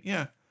about right.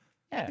 Yeah.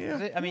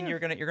 Yeah. I mean, you're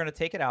gonna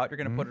take it out. You're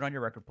gonna put it on your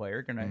record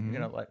player. You're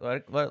gonna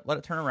let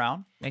it turn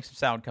around, make some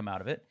sound come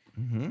out of it,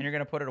 and you're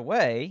gonna put it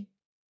away.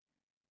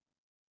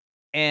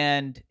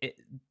 And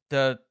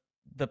well,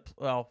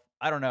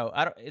 I don't know.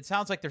 It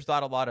sounds like there's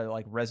not a lot of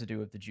like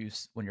residue of the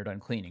juice when you're done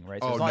cleaning,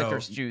 right? So it's not like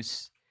there's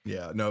juice.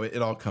 Yeah. No,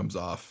 it all comes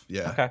off.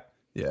 Yeah. Okay.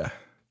 Yeah.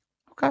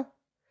 Okay.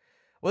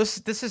 Well,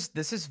 this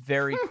is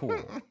very cool.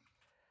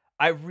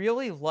 I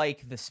really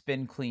like the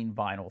spin clean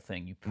vinyl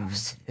thing you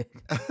posted.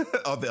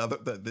 Oh,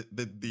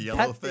 the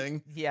yellow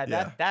thing.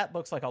 That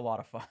looks like a lot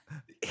of fun.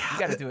 Yeah, you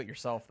got to do it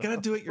yourself. You got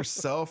to do it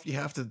yourself. You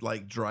have to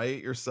like dry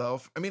it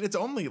yourself. I mean, it's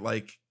only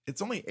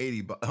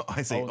 $80.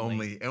 I say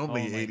only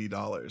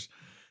 $80.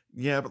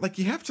 Yeah, but like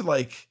you have to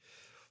like,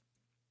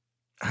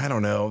 I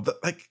don't know,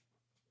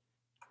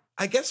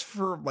 I guess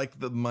for like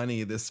the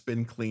money, this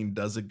spin clean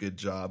does a good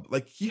job.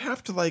 Like you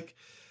have to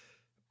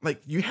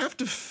you have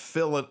to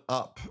fill it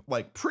up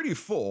like pretty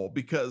full,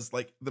 because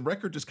like the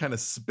record just kind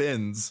of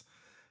spins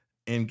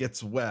and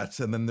gets wet.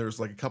 And then there's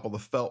like a couple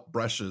of felt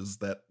brushes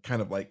that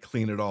kind of like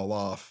clean it all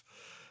off.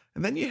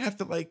 And then you have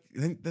to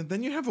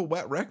then you have a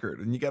wet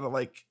record, and you got to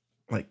like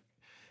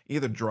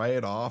either dry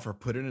it off or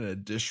put it in a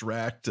dish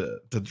rack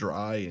to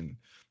dry.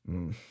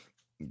 And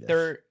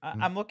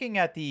I'm looking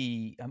at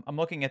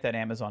that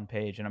Amazon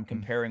page, and I'm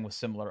comparing with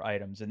similar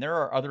items. And there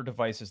are other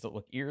devices that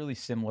look eerily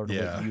similar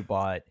to what you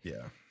bought.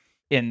 Yeah.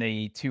 in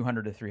the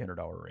 $200 to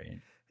 $300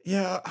 range.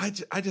 Yeah,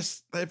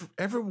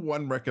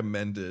 everyone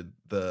recommended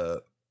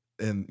the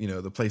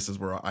places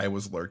where I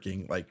was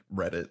lurking, like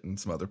Reddit and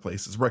some other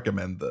places,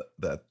 recommend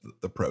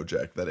the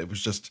project, that it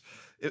was just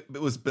it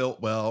was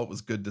built well, it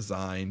was good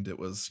designed, it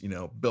was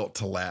built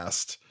to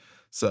last.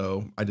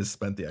 So I just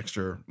spent the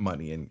extra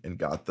money and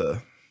got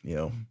the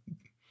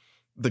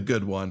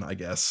good one, I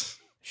guess.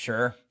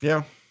 Sure.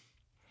 Yeah.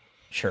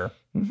 Sure.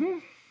 Mm-hmm.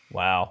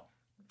 Wow.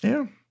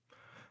 Yeah.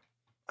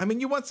 I mean,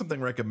 you want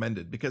something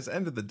recommended because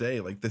end of the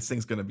day, like this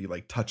thing's going to be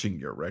like touching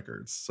your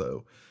records.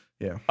 So,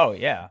 yeah. Oh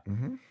yeah.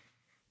 Mm-hmm.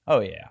 Oh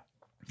yeah.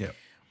 Yeah.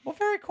 Well,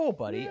 very cool,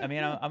 buddy. Yeah, I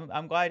mean,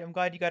 I'm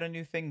glad you got a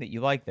new thing that you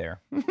like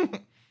there.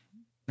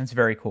 That's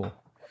very cool.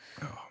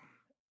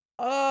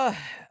 All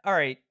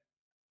right.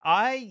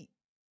 I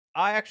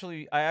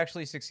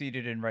actually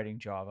succeeded in writing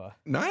Java.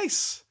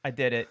 Nice. I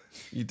did it.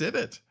 You did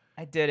it.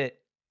 I did it.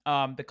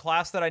 The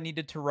class that I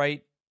needed to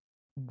write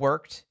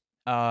worked.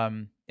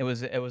 It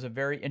was a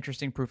very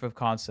interesting proof of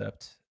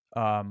concept.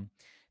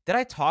 Did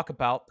I talk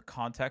about the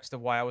context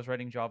of why I was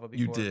writing Java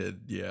before? You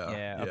did, yeah.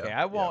 Yeah. Okay.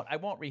 I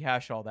won't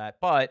rehash all that.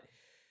 But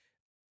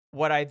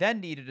what I then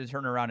needed to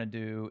turn around and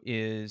do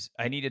is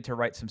I needed to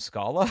write some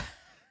Scala.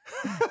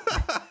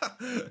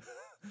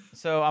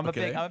 So I'm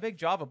a big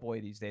Java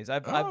boy these days.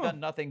 I've done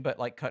nothing but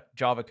like cut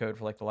Java code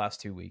for like the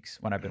last 2 weeks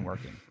when I've been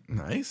working.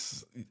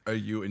 Nice. Are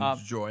you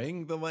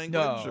enjoying the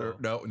language?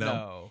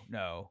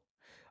 No.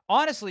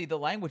 Honestly, the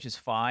language is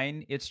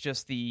fine. It's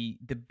just the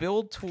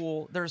build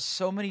tool. There's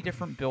so many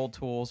different build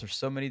tools. There's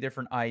so many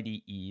different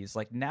IDEs.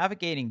 Like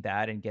navigating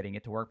that and getting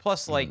it to work.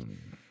 Plus, like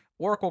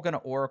Oracle gonna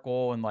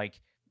Oracle, and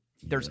like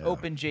there's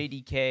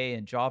OpenJDK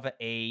and Java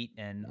 8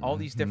 and all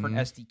these different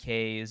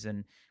SDKs.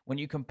 And when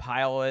you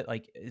compile it,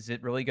 like, is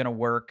it really gonna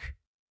work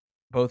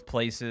both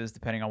places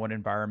depending on what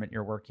environment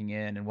you're working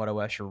in and what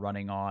OS you're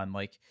running on?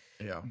 Like,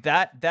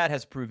 that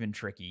has proven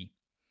tricky.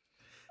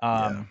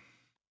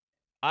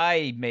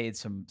 I made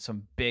some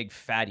big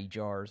fatty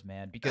jars,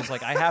 man, because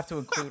like I have to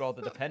include all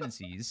the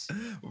dependencies.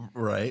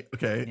 Right.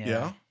 Okay.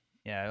 Yeah.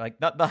 Yeah. Like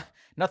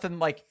nothing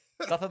like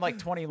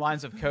 20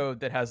 lines of code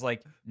that has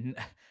like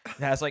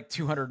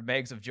 200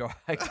 megs of jar,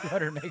 like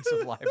 200 megs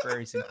of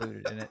libraries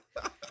included in it.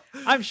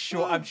 I'm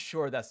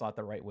sure that's not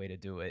the right way to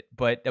do it,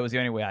 but that was the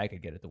only way I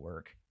could get it to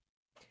work.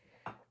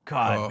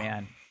 God,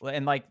 man.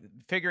 And like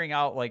figuring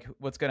out like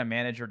what's going to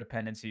manage your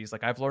dependencies.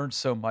 Like I've learned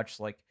so much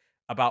like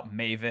about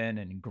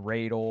Maven and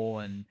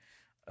Gradle and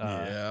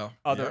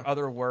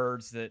other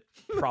words that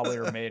probably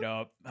are made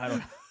up. I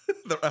don't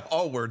know.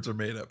 All words are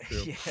made up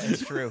too. Yeah,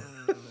 it's true.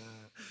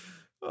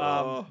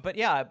 But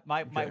yeah,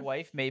 my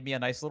wife made me a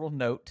nice little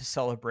note to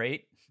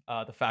celebrate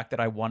the fact that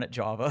I won at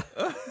Java.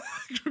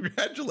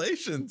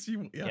 Congratulations!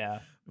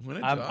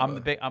 I'm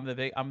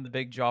the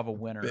big Java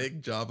winner.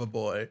 Big Java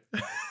boy.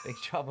 Big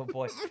Java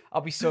boy.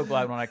 I'll be so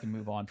glad when I can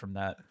move on from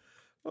that.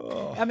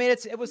 I mean,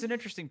 it was an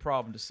interesting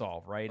problem to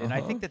solve, right? And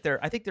I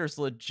think there's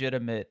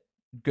legitimate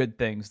good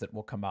things that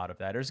will come out of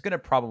that. There's going to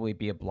probably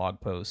be a blog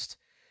post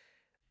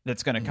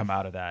that's going to come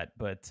out of that.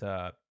 But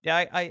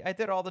I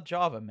did all the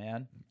Java,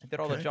 man. I did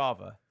all the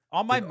Java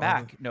on my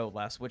Mac, no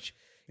less. Which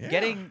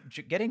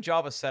getting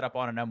Java set up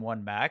on an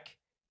M1 Mac,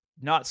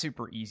 not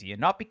super easy,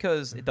 and not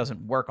because it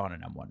doesn't work on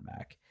an M1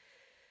 Mac,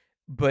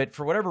 but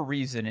for whatever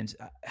reason, and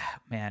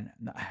man,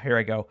 here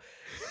I go.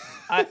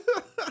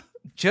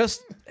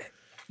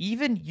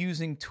 Even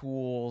using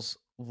tools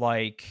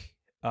like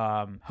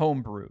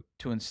Homebrew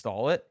to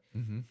install it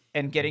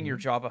and getting your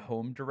Java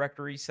home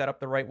directory set up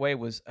the right way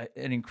was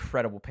an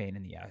incredible pain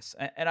in the ass.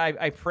 And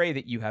I pray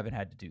that you haven't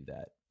had to do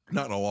that.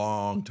 Not in a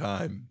long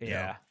time.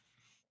 Yeah.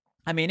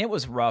 I mean, it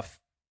was rough.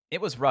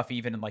 It was rough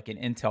even in like in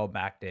Intel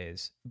Mac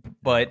days.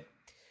 But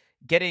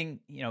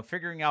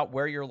figuring out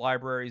where your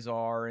libraries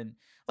are, and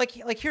like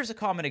here's a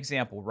common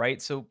example,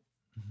 right? So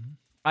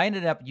I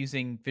ended up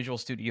using Visual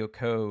Studio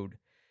Code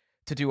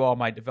to do all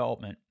my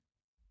development.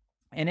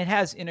 And it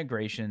has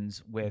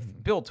integrations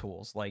with build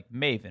tools like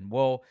Maven.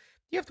 Well,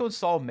 you have to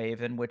install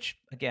Maven, which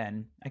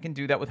again, I can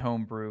do that with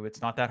Homebrew.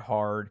 It's not that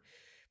hard.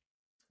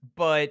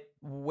 But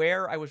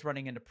where I was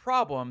running into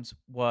problems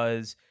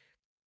was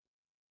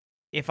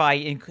if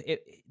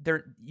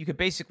you could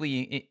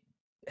basically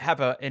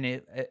have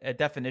a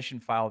definition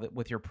file that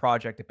with your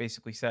project that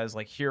basically says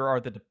like, here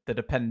are the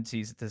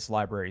dependencies that this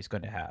library is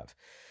going to have.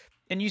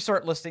 And you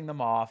start listing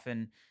them off,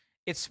 and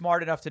it's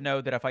smart enough to know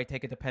that if I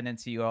take a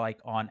dependency like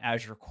on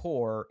Azure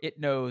Core, it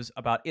knows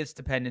about its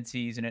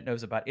dependencies and it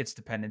knows about its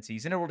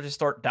dependencies, and it will just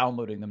start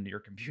downloading them to your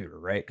computer,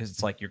 right? Because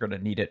it's like you're going to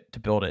need it to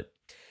build it.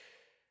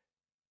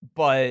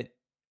 But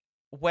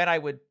when I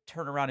would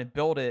turn around and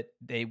build it,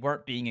 they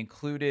weren't being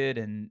included,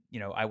 and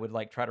I would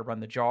like try to run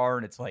the jar,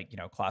 and it's like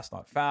class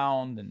not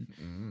found, and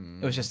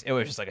it was just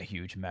like a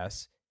huge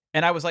mess.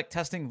 And I was like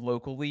testing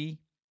locally.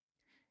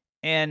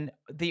 And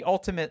the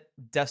ultimate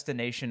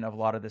destination of a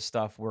lot of this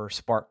stuff were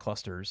Spark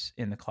clusters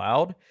in the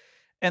cloud.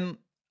 And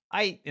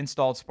I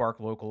installed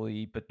Spark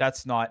locally, but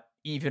that's not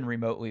even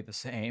remotely the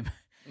same.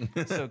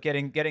 So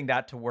getting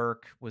that to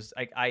work was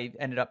I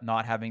ended up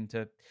not having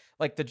to,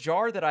 like, the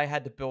jar that I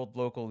had to build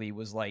locally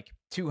was like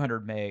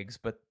 200 megs,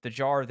 but the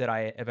jar that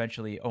I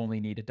eventually only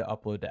needed to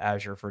upload to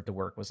Azure for it to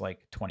work was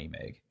like 20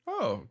 meg.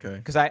 Oh, okay.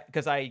 Because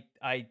I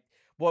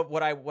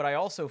what I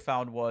also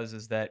found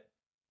is that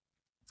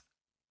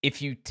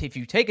if you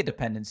take a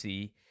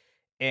dependency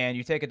and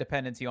you take a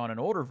dependency on an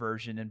older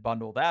version and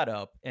bundle that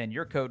up, and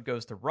your code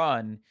goes to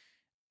run,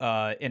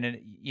 and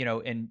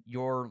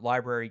your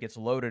library gets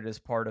loaded as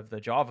part of the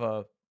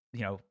Java,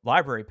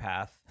 library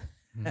path,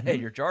 Mhm.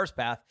 your jars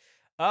path,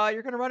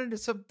 you're going to run into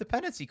some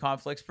dependency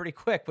conflicts pretty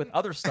quick with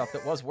other stuff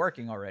that was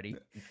working already.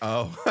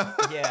 Oh.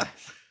 Yeah.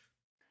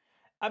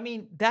 I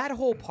mean, that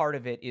whole part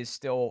of it is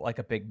still like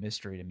a big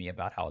mystery to me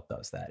about how it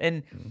does that.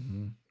 And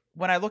Mhm.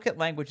 when I look at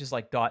languages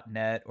like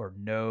 .NET or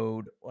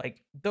Node,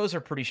 like, those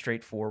are pretty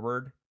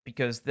straightforward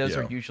because those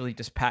are Yeah. usually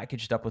just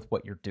packaged up with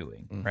what you're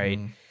doing, right?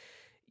 Mhm.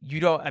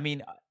 You don't, I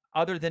mean,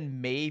 other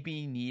than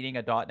maybe needing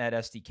a .NET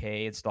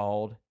SDK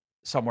installed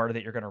somewhere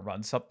that you're going to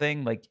run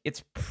something, like,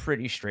 it's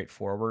pretty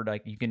straightforward.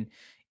 Like, you can,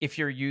 if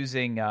you're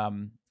using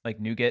like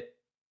NuGet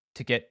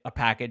to get a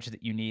package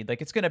that you need,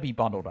 like, it's going to be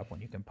bundled up when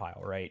you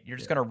compile, right? You're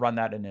just Yeah. going to run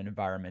that in an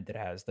environment that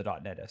has the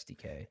 .NET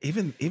SDK.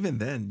 Even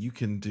then, you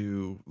can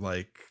do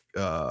like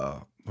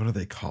what do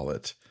they call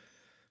it?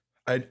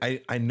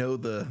 I know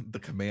the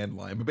command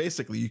line, but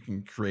basically you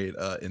can create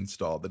a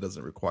install that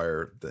doesn't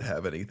require to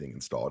have anything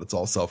installed. It's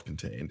all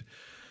self-contained.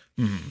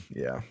 Mhm.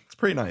 Yeah, it's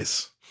pretty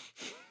nice.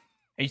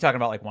 Are you talking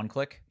about like one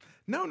click?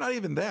 No, not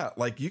even that.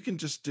 Like, you can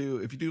just do,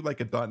 if you do like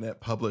a .NET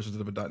publish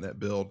instead of a .NET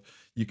build,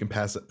 you can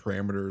pass it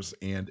parameters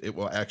and it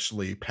will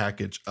actually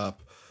package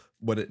up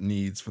what it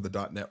needs for the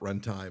 .NET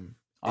runtime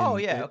Oh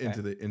yeah, okay.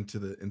 into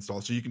the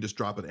install. So you can just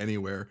drop it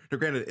anywhere. Now,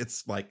 granted,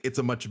 it's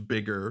a much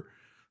bigger,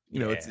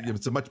 Yeah.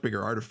 it's a much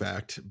bigger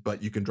artifact,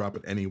 but you can drop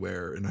it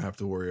anywhere and not have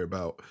to worry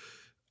about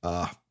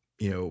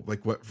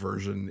like what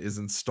version is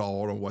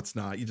installed or what's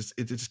not. It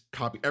just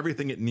copy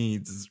everything it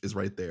needs is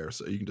right there.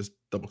 So you can just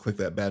double click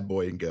that bad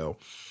boy and go.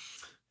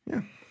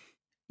 Yeah.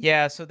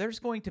 Yeah, so there's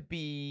going to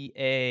be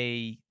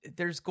a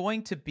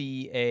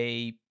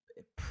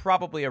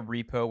probably a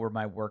repo where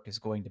my work is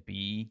going to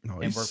be, and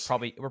we're Nice.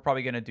 probably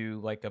going to do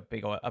like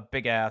a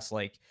big ass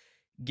like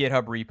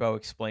GitHub repo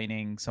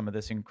explaining some of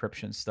this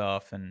encryption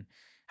stuff and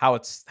how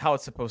it's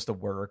supposed to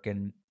work.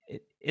 And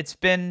it's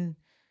been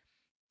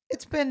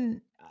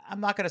I'm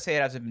not going to say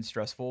it hasn't been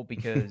stressful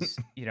because,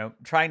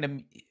 trying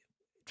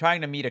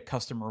to meet a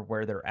customer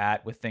where they're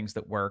at with things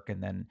that work,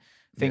 and then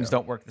things Yeah.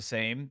 don't work the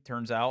same,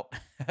 turns out,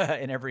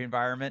 in every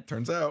environment.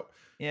 Turns out.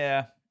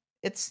 Yeah.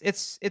 It's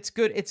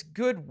good. It's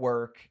good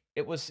work.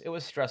 It was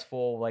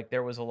stressful. Like,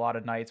 there was a lot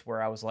of nights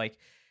where I was like, it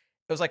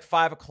was like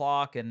 5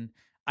 o'clock, and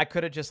I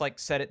could have just like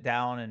set it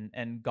down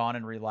and gone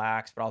and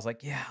relaxed, but I was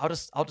like, yeah,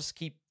 I'll just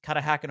keep kind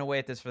of hacking away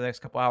at this for the next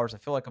couple hours. I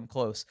feel like I'm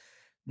close.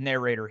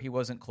 Narrator, he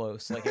wasn't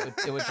close. Like,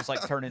 it would just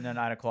like turn into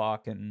 9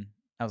 o'clock, and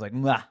I was like,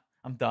 nah,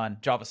 I'm done.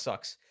 Java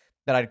sucks.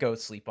 Then I'd go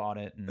sleep on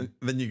it, and And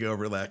then you go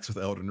relax with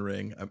Elden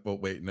Ring. Well,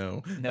 wait,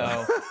 no.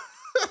 no,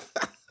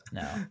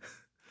 no.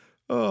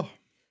 Oh.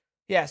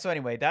 Yeah, so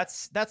anyway,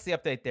 that's the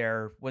update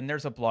there. When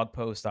there's a blog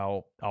post,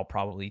 I'll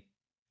probably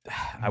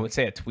I would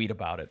say a tweet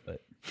about it,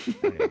 but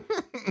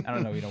I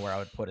don't know even where I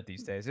would put it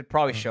these days. It'd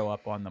probably show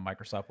up on the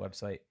Microsoft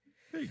website.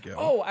 There you go.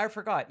 Oh, I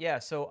forgot. Yeah,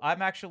 so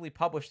I'm actually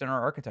published in our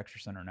architecture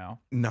center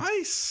now.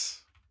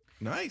 Nice.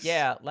 Nice.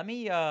 Yeah, let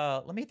me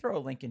throw a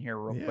link in here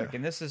real Yeah. quick.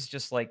 And this is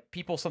just like,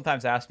 people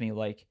sometimes ask me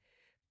like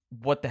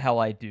what the hell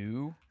I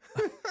do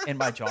in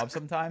my job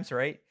sometimes,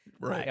 right?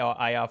 Right.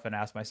 I often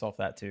ask myself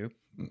that too.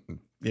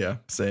 Yeah,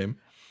 same.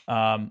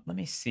 Let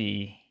me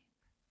see.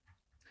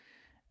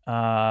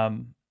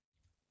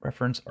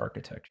 Reference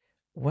architecture.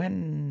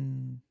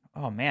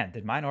 Oh man,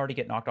 did mine already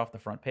get knocked off the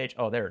front page?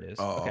 Oh, there it is.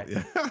 Oh,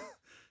 Okay. yeah.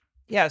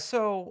 Yeah,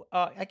 so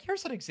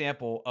here's an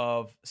example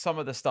of some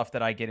of the stuff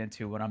that I get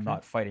into when I'm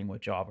not fighting with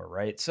Java,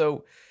 right?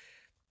 So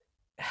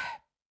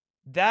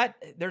that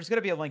there's going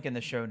to be a link in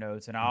the show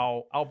notes, and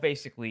I'll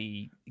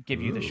basically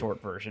give you the Ooh.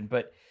 short version,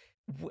 but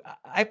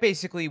I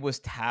basically was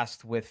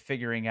tasked with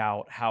figuring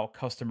out how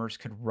customers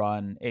could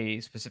run a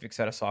specific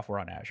set of software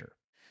on Azure.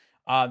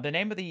 The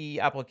name of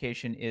the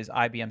application is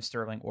IBM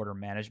Sterling Order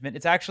Management.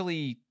 It's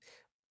actually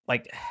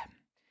like,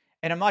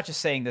 and I'm not just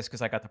saying this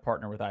because I got to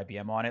partner with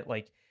IBM on it.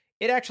 Like,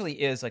 it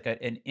actually is like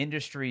an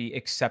industry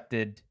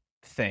accepted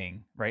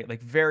thing, right?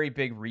 Like, very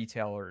big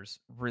retailers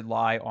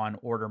rely on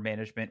order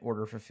management,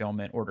 order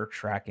fulfillment, order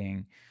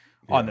tracking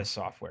on Yeah. this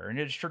software. And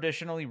it's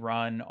traditionally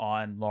run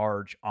on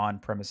large on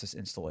premises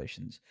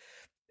installations.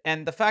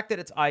 And the fact that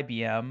it's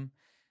IBM,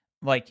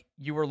 like,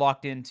 you were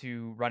locked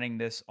into running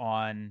this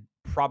on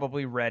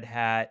probably Red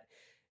Hat,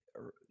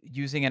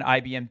 using an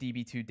IBM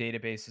DB2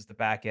 database as the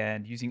back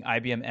end, using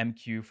IBM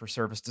MQ for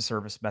service to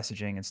service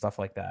messaging and stuff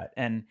like that.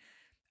 And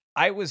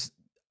I was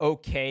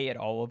okay at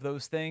all of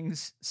those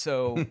things.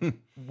 So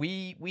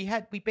we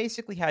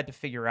basically had to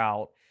figure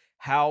out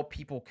how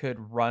people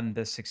could run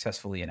this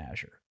successfully in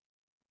Azure.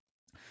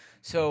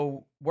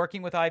 So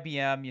working with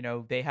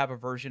IBM, they have a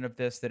version of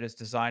this that is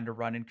designed to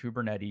run in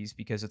Kubernetes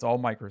because it's all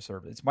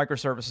microservice. It's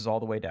microservices all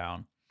the way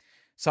down.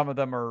 Some of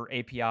them are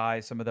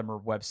APIs, some of them are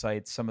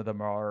websites, some of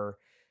them are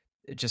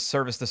just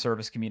service to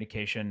service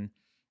communication.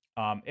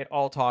 It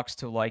all talks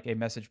to like a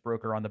message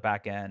broker on the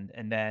back end.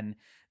 And then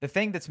the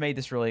thing that's made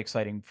this really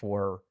exciting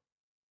for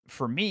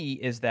me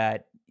is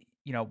that,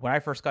 when I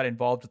first got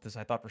involved with this,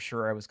 I thought for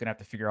sure I was going to have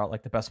to figure out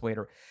like the best way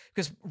to,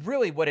 because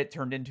really what it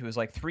turned into is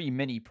like 3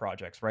 mini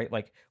projects, right?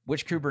 Like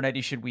which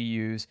Kubernetes should we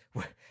use?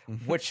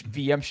 Which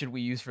VM should we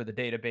use for the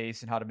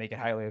database and how to make it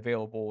highly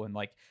available? And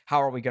like,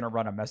 how are we going to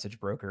run a message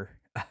broker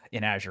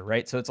in Azure,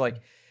 right? So it's like,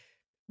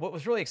 what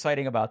was really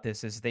exciting about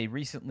this is they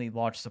recently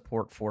launched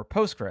support for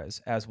Postgres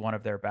as one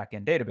of their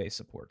backend database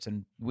supports.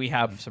 And we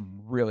have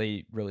some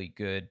really, really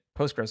good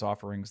Postgres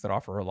offerings that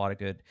offer a lot of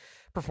good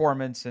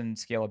performance and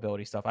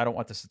scalability stuff. I don't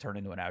want this to turn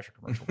into an Azure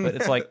commercial, but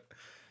it's like,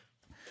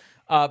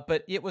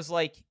 but it was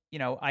like,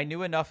 I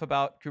knew enough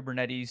about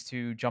Kubernetes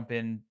to jump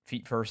in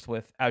feet first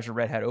with Azure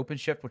Red Hat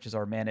OpenShift, which is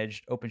our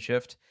managed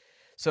OpenShift.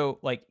 So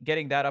like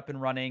getting that up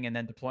and running and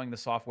then deploying the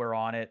software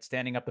on it,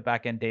 standing up the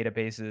backend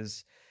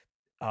databases,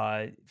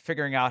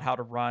 figuring out how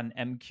to run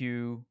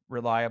MQ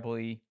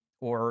reliably,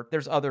 or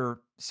there's other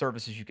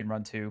services you can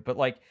run to, but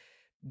like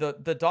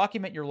the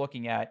document you're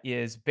looking at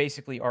is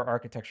basically our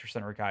architecture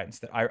center guidance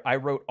that I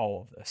wrote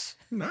all of this.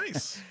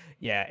 Nice.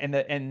 Yeah.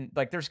 And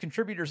like there's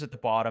contributors at the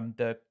bottom.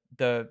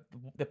 The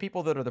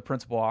people that are the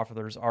principal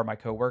authors are my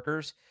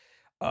coworkers.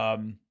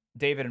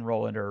 David and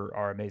Roland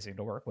are amazing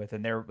to work with.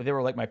 And they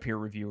were like my peer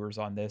reviewers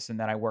on this. And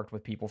then I worked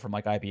with people from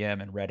like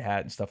IBM and Red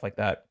Hat and stuff like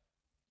that.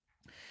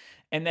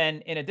 And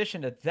then in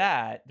addition to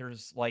that,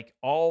 there's like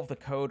all of the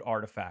code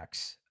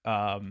artifacts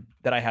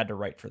that I had to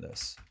write for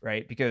this,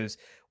 right? Because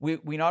we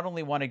not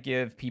only want to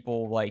give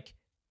people like,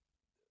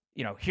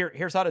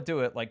 here's how to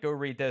do it, like go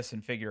read this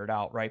and figure it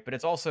out, right? But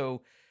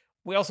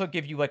we also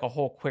give you like a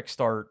whole quick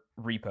start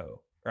repo,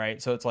 right?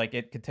 So it's like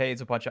it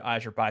contains a bunch of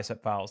Azure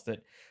bicep files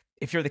that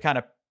if you're the kind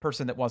of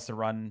person that wants to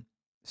run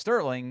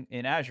Sterling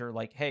in Azure,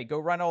 like, hey, go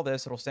run all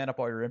this, it'll stand up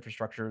all your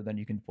infrastructure, then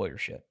you can deploy your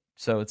shit.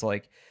 So it's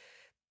like,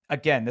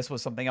 again, this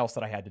was something else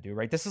that I had to do,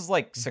 right? This is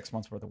like 6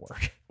 months worth of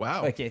work.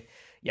 Wow.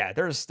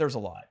 There's a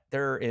lot.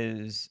 There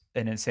is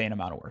an insane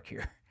amount of work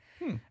here.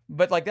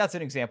 But like, that's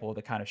an example of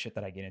the kind of shit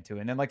that I get into.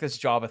 And then like this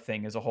Java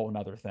thing is a whole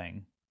nother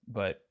thing,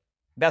 but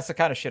that's the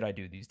kind of shit I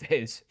do these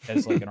days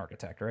as like an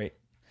architect, right?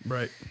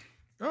 Right.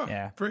 Oh,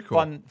 yeah. Very cool.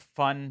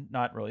 Fun,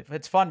 not really.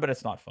 It's fun, but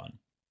it's not fun.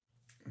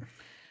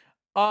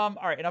 All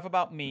right. Enough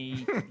about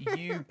me.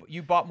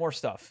 You bought more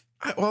stuff.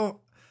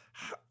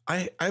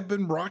 I've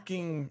been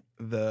rocking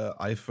the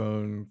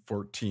iPhone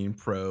 14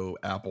 Pro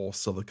Apple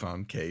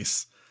Silicon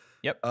case.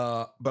 Yep.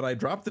 But I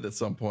dropped it at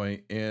some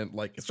point and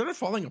like it started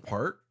falling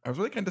apart. I was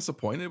really kind of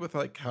disappointed with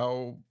like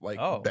how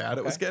bad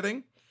it was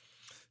getting.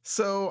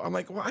 So I'm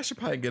like, well, I should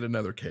probably get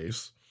another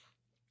case.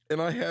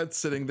 And I had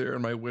sitting there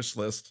in my wish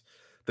list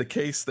the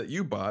case that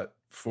you bought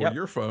for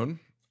your phone.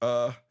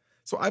 So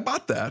I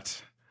bought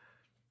that.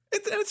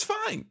 It's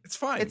fine. It's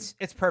fine.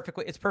 It's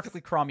perfectly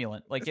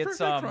cromulent. Like it's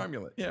perfectly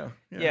cromulent. Yeah.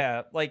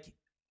 Yeah. Like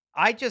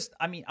I'm just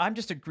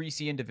a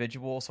greasy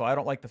individual, so I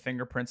don't like the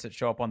fingerprints that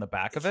show up on the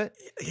back of it.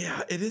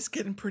 Yeah, it is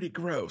getting pretty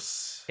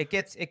gross. It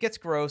gets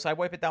gross. I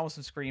wipe it down with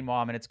some Screen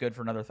Mom, and it's good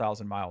for another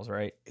 1,000 miles,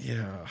 right?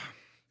 Yeah.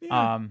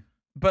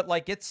 But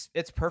like it's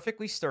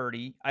perfectly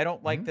sturdy. I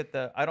don't like that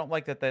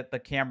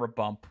the camera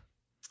bump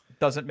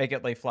doesn't make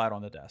it lay flat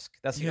on the desk.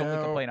 That's the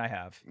only complaint I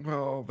have.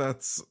 Well,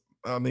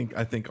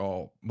 I think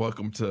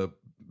welcome to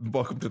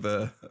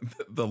the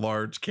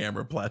large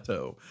camera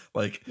plateau.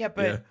 Like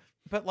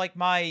but like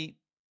my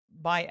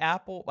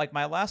Apple, like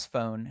my last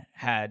phone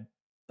had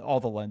all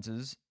the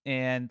lenses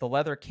and the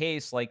leather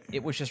case, like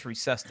it was just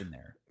recessed in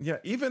there. Yeah,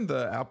 even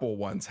the Apple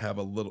ones have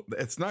a little,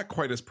 it's not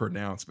quite as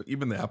pronounced, but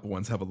even the Apple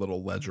ones have a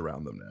little ledge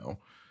around them now.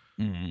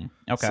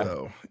 Okay.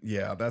 So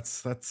yeah,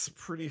 that's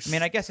pretty. I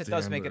mean, I guess it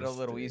does make it a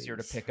little easier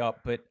to pick up,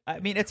 but I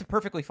mean, it's a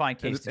perfectly fine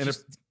case.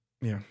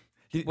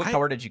 What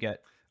color did you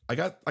get? I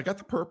got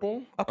the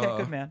purple. Okay,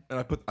 good man. And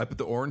I put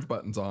the orange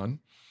buttons on.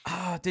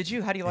 Did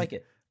you? How do you like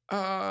it?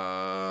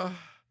 I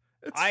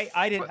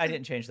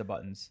didn't change the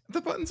buttons.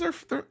 The buttons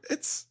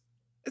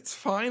it's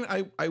fine.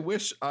 I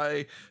wish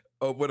I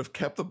would have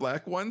kept the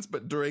black ones,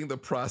 but during the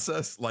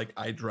process, like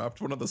I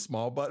dropped one of the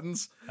small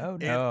buttons. Oh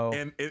no!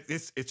 And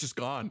it's just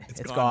gone.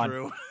 It's gone.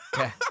 Through.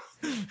 Yeah.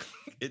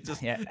 It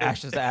just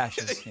ashes to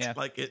ashes. Yeah,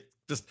 like it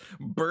just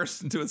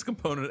burst into its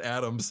component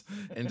atoms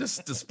and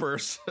just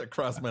dispersed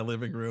across my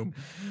living room.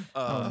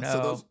 Oh no!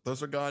 So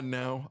those are gone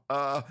now.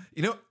 I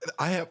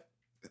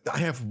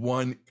have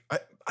one.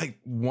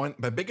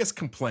 My biggest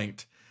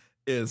complaint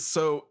is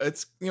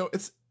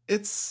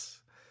it's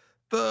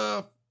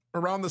the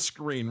around the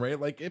screen, right?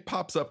 Like it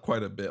pops up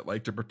quite a bit,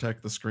 like to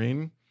protect the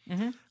screen.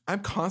 Mm-hmm.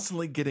 I'm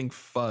constantly getting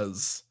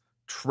fuzz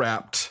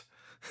trapped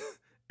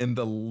in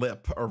the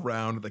lip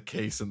around the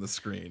case and the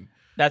screen.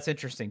 That's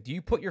interesting. Do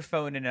you put your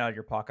phone in and out of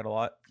your pocket a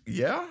lot?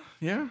 Yeah.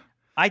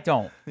 I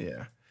don't.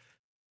 Yeah.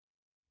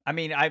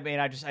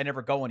 I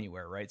never go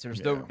anywhere, right? So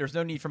there's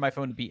no need for my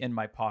phone to be in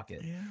my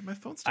pocket. Yeah, my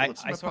phone still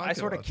lives in my pocket. I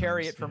sort of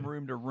carry it from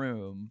room to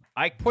room.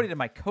 I put it in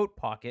my coat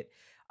pocket.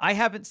 I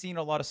haven't seen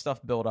a lot of stuff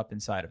build up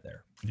inside of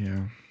there.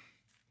 Yeah.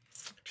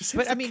 Just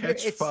seems to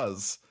catch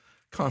fuzz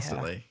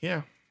constantly.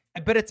 Yeah.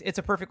 But it's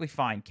a perfectly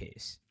fine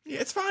case. Yeah,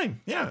 it's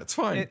fine. Yeah, it's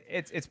fine.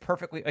 It's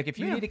perfectly, like, if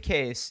you need a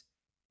case,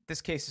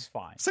 this case is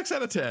fine. 6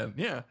 out of 10.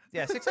 Yeah.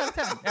 Yeah, 6 out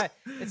of 10.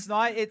 It's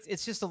not.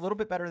 It's just a little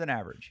bit better than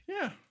average.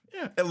 Yeah.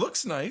 Yeah. It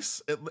looks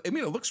nice. It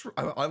looks.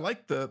 I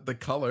like the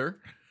color.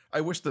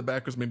 I wish the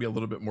back was maybe a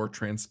little bit more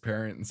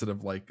transparent instead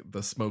of like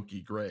the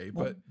smoky gray.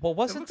 But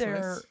wasn't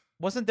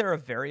there a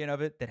variant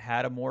of it that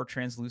had a more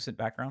translucent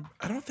background?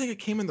 I don't think it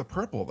came in the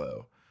purple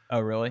though. Oh,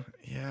 really?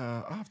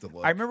 Yeah, I'll have to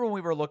look. I remember when we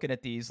were looking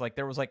at these, like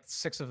there was like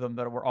 6 of them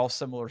that were all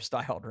similar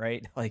styled,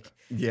 right? Like,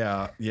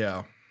 yeah.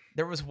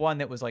 There was one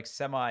that was like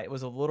it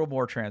was a little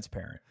more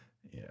transparent.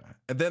 Yeah.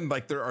 And then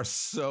like there are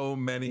so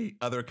many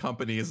other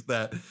companies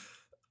that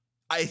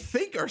I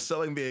think are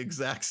selling the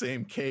exact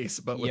same case,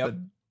 but with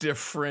a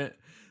different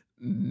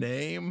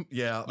name.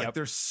 Yeah. Like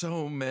there's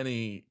so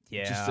many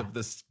just of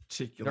this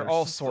particular. They're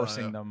all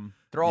sourcing them.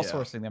 They're all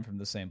sourcing them from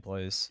the same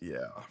place.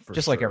 Yeah.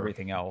 Just like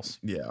everything else.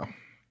 Yeah.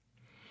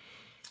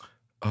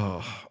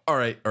 Oh, all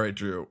right,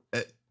 Drew.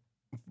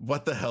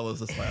 What the hell is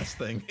this last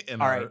thing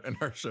in our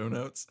show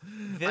notes?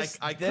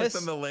 I clicked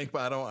on the link,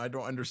 but I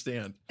don't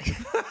understand.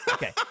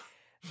 Okay.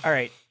 All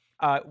right.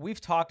 We've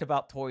talked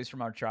about toys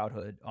from our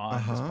childhood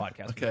on this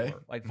podcast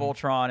before, like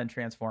Voltron and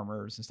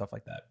Transformers and stuff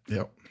like that.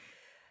 Yep.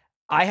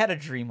 I had a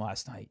dream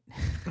last night.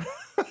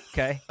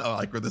 Okay. Oh, I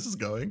like where this is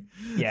going.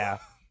 Yeah.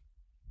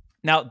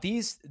 Now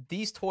these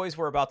toys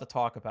we're about to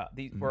talk about.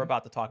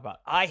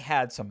 I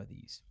had some of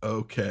these.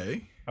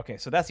 Okay. Okay,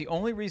 so that's the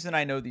only reason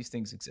I know these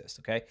things exist.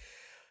 Okay,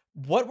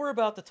 what we're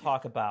about to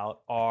talk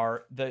about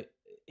are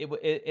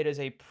it is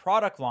a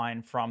product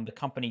line from the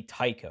company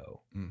Tyco,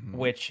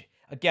 which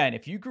again,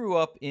 if you grew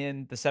up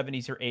in the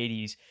 70s or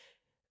 80s,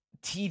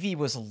 TV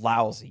was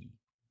lousy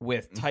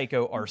with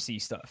Tyco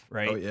RC stuff,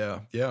 right? Oh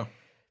yeah.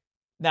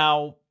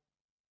 Now,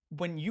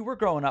 when you were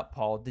growing up,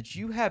 Paul, did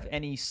you have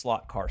any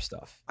slot car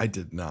stuff? I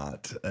did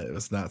not. It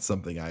was not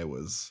something I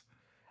was.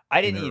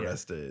 I didn't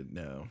interested.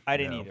 Either. No, I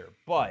didn't either.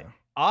 But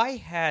I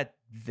had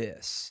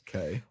this.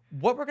 Okay.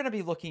 What we're going to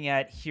be looking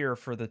at here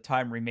for the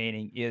time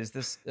remaining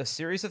is a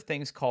series of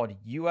things called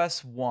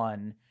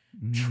US1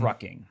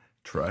 trucking.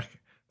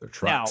 They're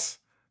trucks.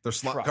 They're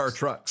slot car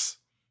trucks.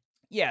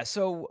 Yeah.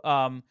 So,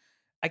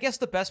 I guess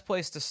the best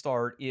place to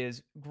start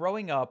is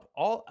growing up.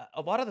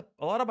 A lot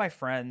of my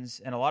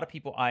friends and a lot of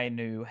people I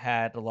knew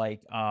had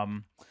like. Let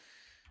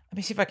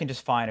me see if I can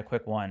just find a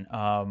quick one.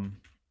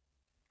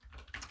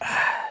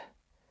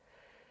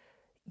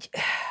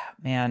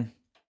 Man,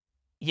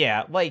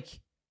 yeah, like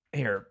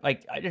here,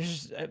 like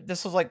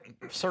this was like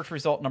search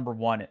result number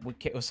 1.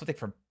 It was something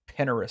from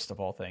Pinterest of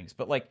all things,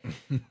 but like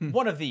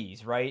one of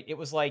these, right? It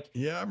was like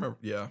I remember.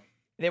 Yeah,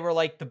 they were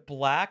like the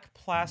black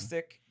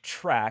plastic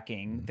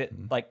tracking that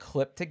like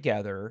clipped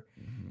together,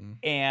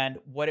 and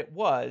what it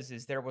was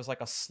is there was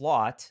like a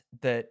slot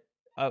that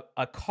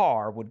a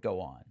car would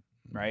go on,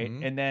 right?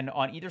 And then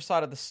on either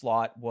side of the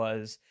slot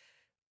was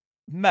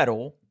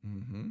metal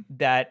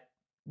that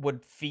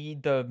would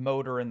feed the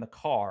motor in the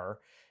car.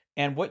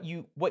 And what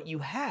you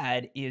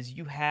had is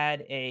you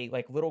had a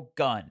like little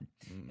gun,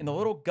 and the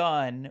little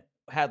gun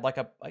had like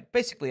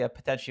basically a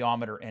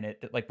potentiometer in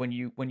it that like when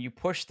you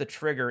push the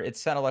trigger, it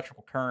sent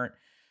electrical current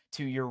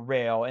to your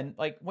rail, and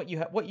like what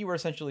you were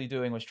essentially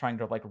doing was trying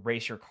to like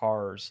race your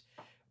cars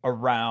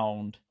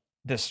around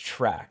this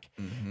track.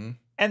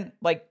 And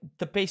like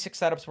the basic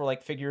setups were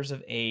like figures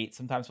of 8,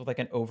 sometimes with like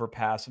an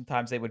overpass,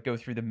 sometimes they would go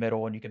through the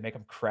middle and you could make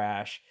them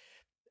crash.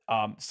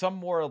 Some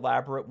more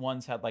elaborate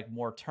ones had like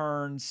more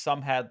turns.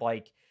 Some had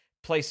like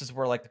places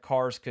where like the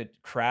cars could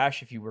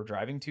crash if you were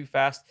driving too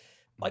fast.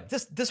 Like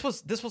this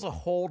was a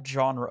whole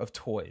genre of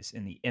toys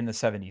in the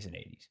 70s and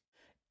 80s.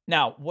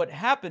 Now, what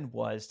happened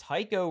was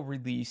Tyco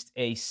released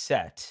a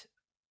set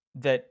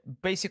that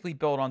basically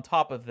built on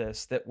top of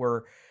this that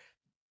were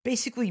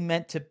basically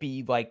meant to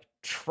be like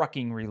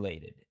trucking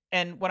related.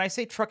 And when I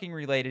say trucking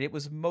related, it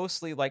was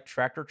mostly like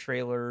tractor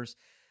trailers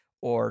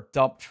or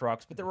dump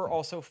trucks, but there were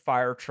also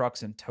fire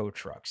trucks and tow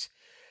trucks.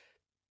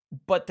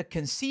 But the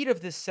conceit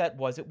of this set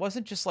was it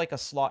wasn't just like a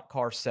slot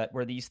car set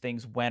where these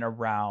things went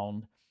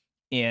around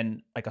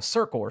in like a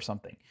circle or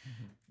something.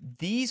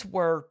 These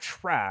were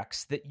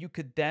tracks that you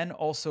could then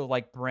also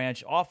like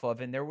branch off of,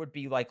 and there would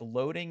be like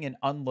loading and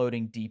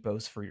unloading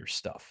depots for your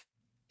stuff.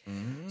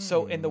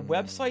 So in the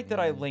website that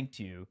I linked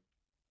to,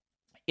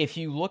 if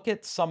you look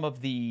at some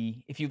of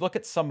the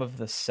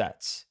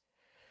sets,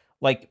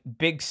 like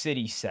Big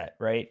City set,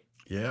 right?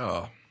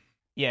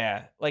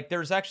 Yeah. Like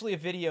there's actually a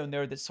video in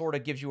there that sort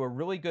of gives you a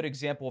really good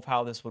example of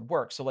how this would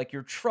work. So like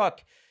your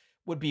truck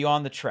would be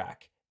on the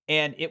track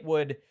and it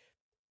would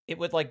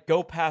like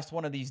go past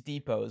one of these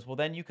depots. Well,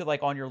 then you could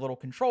like on your little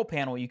control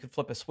panel, you could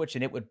flip a switch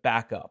and it would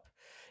back up.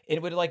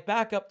 It would like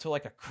back up to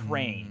like a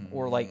crane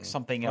or like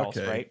something else,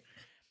 right?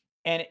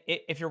 And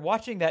if you're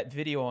watching that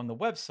video on the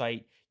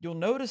website, you'll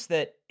notice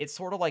that it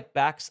sort of like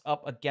backs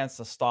up against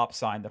a stop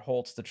sign that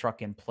holds the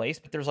truck in place.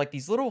 But there's like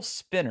these little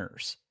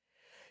spinners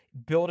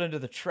built into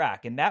the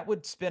track, and that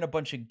would spin a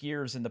bunch of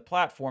gears in the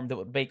platform that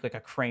would make like a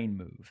crane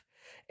move,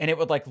 and it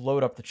would like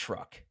load up the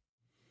truck.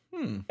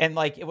 And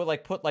like it would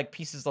like put like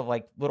pieces of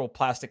like little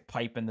plastic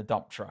pipe in the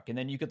dump truck, and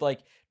then you could like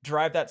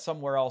drive that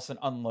somewhere else and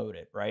unload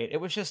it, right? It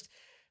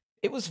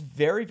was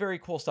very, very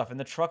cool stuff. And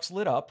the trucks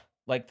lit up,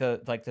 like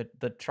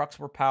the trucks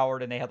were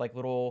powered, and they had like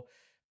little,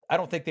 I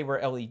don't think they were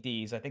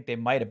LEDs. I think they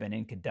might have been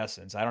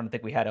incandescents. I don't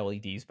think we had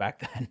LEDs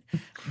back then.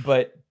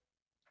 but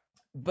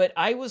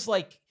I was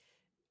like,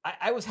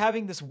 I was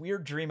having this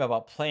weird dream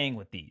about playing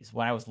with these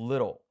when I was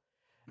little.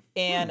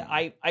 And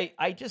I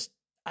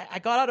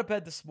got out of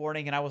bed this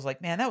morning and I was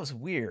like, man, that was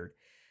weird.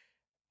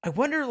 I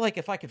wonder like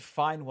if I could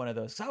find one of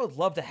those, 'cause I would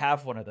love to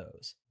have one of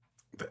those.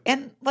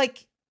 And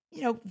like,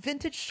 you know,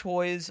 vintage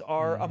toys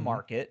are a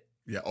market.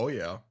 Yeah. Oh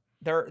yeah.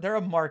 They're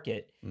a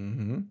market.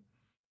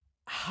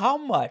 How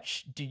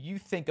much do you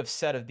think a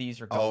set of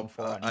these are going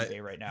for on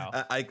eBay right now?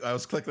 I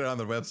was clicking on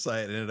the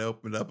website and it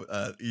opened up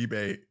an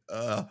eBay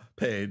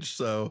page,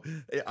 so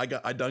I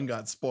done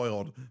got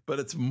spoiled, but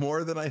it's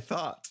more than I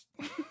thought.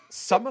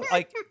 Some of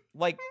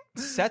like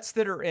sets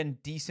that are in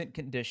decent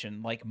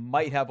condition, like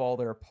might have all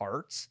their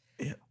parts,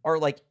 are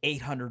like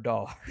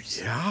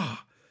 $800.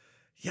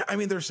 Yeah. I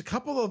mean, there's a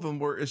couple of them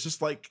where it's just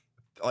like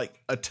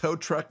a tow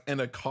truck and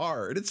a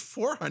car, and it's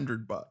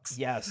 $400.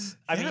 Yes,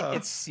 I mean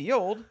it's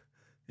sealed.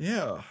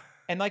 Yeah.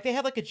 And like they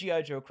had like a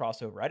G.I. Joe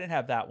crossover. I didn't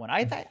have that one.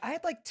 I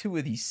had like 2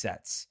 of these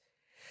sets,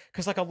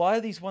 because like a lot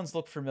of these ones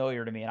look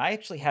familiar to me, and I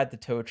actually had the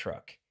tow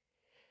truck.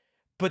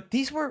 But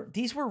these were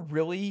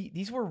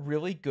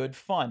really good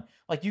fun.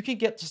 Like you can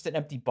get just an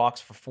empty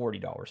box for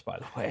 $40, by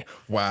the way.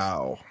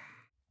 Wow.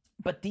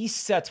 But these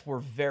sets were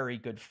very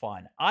good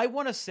fun. I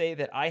want to say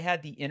that I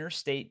had the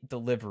Interstate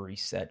Delivery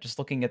set, just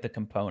looking at the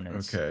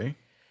components. Okay.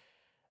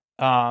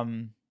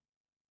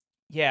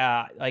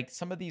 Yeah, like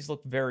some of these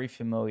look very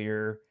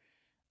familiar.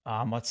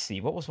 Let's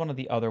see. What was one of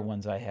the other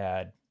ones I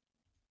had?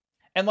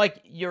 And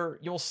like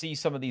you'll see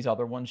some of these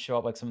other ones show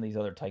up, like some of these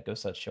other Tyco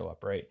sets show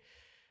up, right?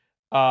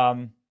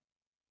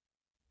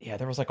 Yeah,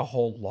 there was like a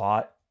whole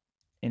lot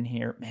in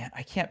here. Man,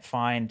 I can't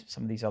find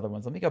some of these other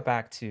ones. Let me go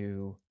back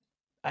to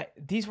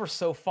these were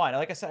so fun.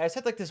 Like I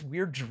said like this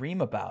weird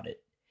dream about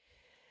it.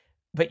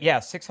 But yeah,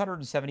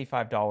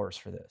 $675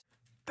 for this.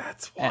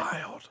 That's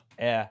wild.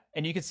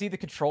 And you can see the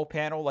control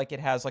panel, like it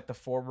has like the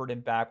forward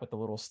and back with the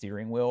little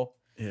steering wheel.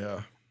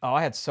 Yeah. Oh,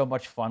 I had so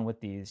much fun with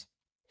these.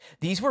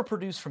 These were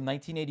produced from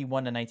 1981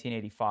 to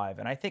 1985,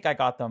 and I think I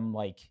got them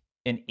like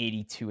in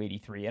 82,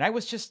 83. And I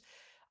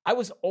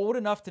was old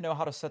enough to know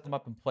how to set them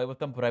up and play with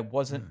them, but I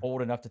wasn't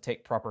old enough to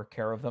take proper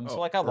care of them. So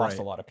like I lost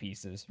a lot of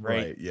pieces,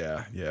 right?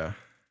 Yeah.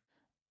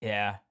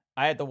 Yeah.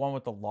 I had the one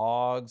with the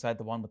logs, I had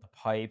the one with the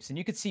pipes, and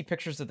you could see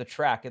pictures of the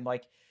track, and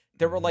like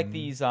there were like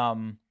these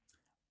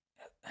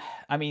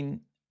I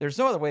mean, there's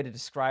no other way to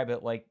describe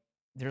it. Like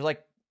there's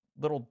like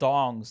little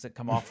dongs that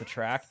come off the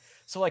track.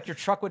 So like your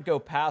truck would go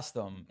past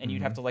them and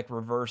you'd have to like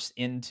reverse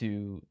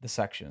into the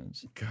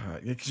sections.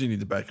 God, yeah, because you need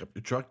to back up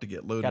your truck to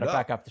get loaded up. Got to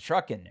back up the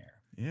truck in there.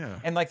 Yeah.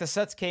 And like the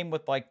sets came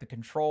with like the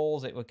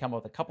controls. It would come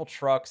with a couple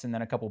trucks and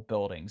then a couple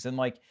buildings. And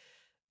like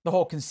the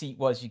whole conceit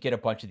was you get a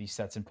bunch of these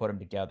sets and put them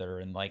together.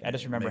 And like I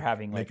just remember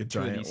having like 2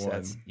 of these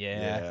sets.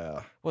 Yeah.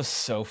 It was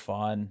so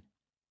fun.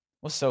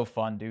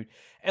 Dude.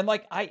 And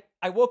like I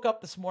woke up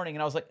this morning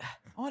and I was like,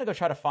 I want to go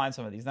try to find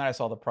some of these. And then I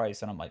saw the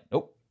price and I'm like,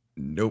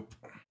 nope.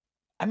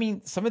 I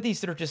mean, some of these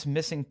that are just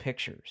missing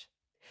pictures.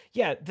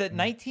 Yeah, the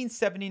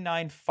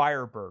 1979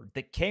 Firebird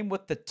that came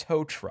with the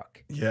tow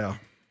truck. Yeah.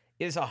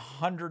 Is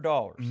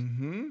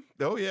 $100.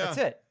 Oh yeah. That's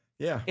it.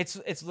 Yeah.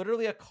 It's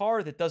literally a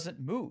car that doesn't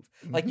move.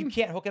 Like you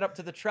can't hook it up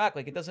to the track.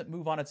 Like it doesn't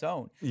move on its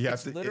own.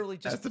 It's literally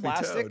just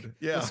plastic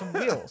with some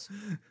wheels.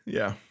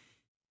 Yeah.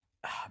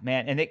 Oh,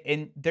 man,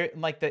 and they're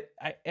like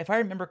if I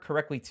remember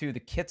correctly too,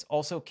 the kits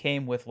also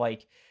came with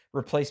like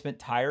replacement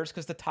tires,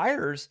 because the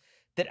tires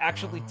that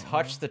actually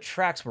touched the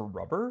tracks were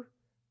rubber,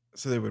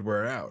 so they would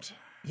wear out.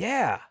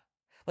 Yeah,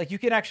 like you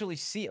can actually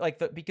see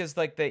like because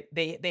like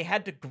they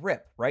had to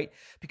grip, right?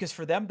 Because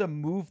for them to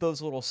move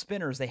those little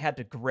spinners, they had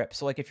to grip.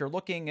 So like if you're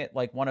looking at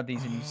like one of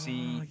these and you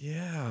see,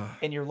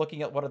 and you're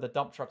looking at one of the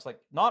dump trucks, like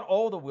not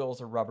all the wheels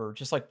are rubber,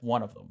 just like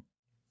one of them.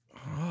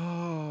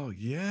 Oh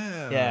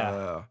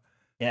yeah.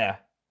 Yeah.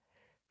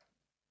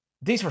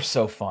 These were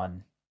so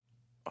fun.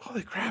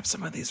 Holy crap,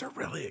 some of these are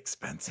really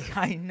expensive.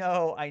 I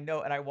know,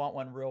 and I want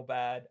one real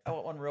bad.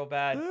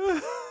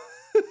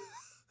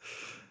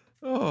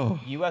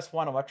 US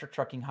 1 electric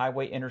trucking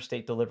highway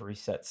interstate delivery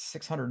set,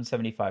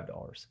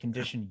 $675.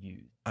 Condition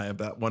used. I have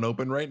that one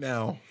open right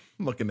now.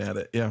 I'm looking at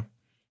it. Yeah.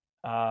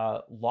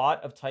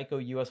 Lot of Tyco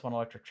US 1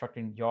 electric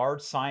trucking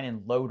yard sign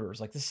and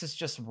loaders. Like this is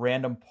just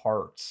random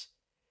parts.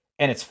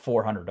 And it's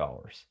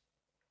 $400.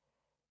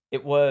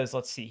 It was,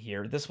 let's see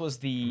here. This was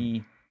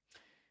the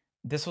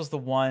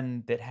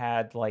one that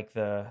had like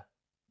the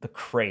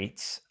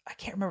crates. I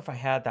can't remember if I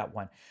had that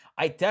one.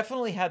 I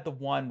definitely had the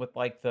one with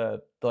like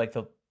the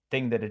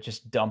thing that it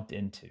just dumped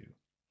into.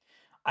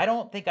 I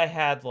don't think I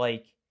had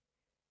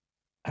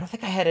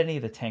any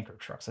of the tanker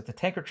trucks. Like the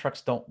tanker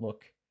trucks don't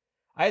look.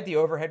 I had the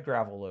overhead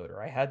gravel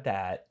loader. I had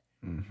that.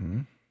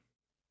 Mm-hmm.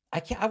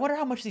 I wonder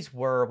how much these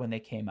were when they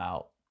came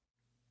out.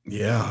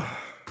 Yeah.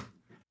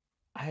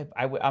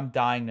 I'm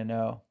dying to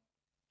know.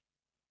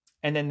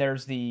 And then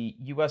there's the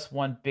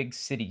US1 Big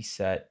City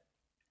set.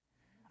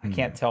 I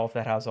can't tell if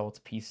that has all its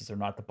pieces or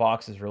not. The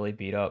box is really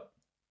beat up.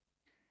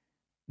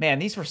 Man,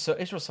 these were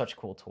such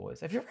cool toys.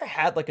 Have you ever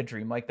had like a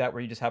dream like that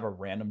where you just have a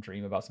random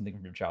dream about something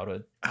from your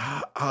childhood?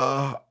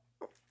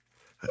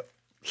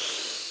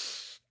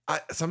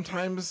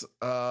 Sometimes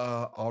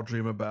I'll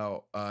dream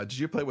about. Did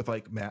you play with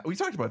like we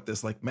talked about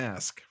this, like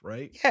Mask,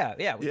 right?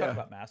 Yeah, we talked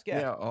about Mask.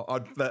 Yeah,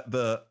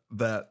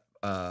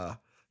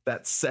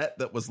 that set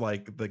that was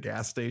like the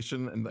gas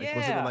station, and like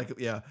was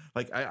it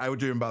like I would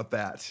dream about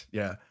that.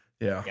 Yeah.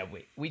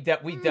 We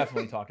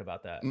definitely talked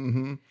about that.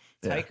 Mm-hmm.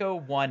 Tycho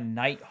 1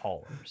 Night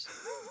Haulers.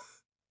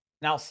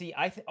 Now, see,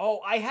 I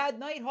had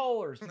night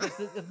haulers because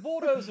the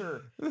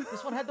bulldozer.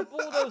 This one had the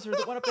bulldozer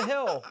that went up the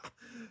hill.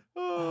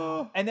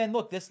 And then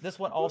look, this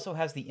one also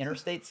has the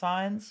interstate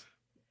signs.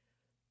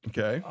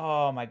 Okay.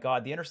 Oh my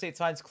God, the interstate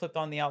signs clipped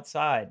on the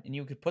outside, and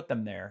you could put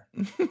them there.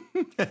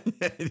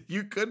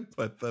 You could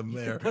put them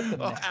there.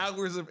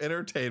 Hours of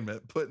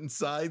entertainment, putting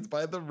signs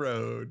by the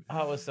road.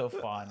 Oh, it was so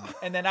fun.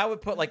 And then I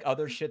would put like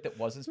other shit that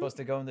wasn't supposed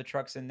to go in the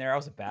trucks in there. I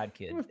was a bad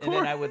kid. And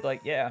then I would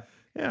like, yeah.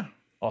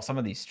 Oh, some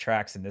of these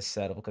tracks in this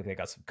set look like they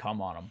got some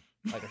cum on them,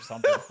 like or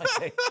something.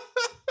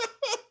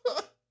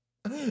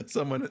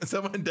 Someone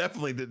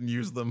definitely didn't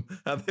use them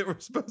how they were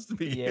supposed to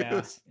be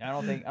used. I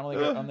don't think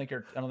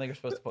you're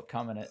supposed to put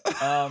cum in it.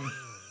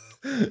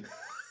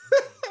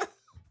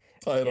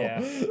 Title.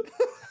 Yeah.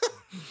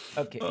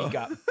 Okay,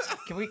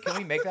 Can we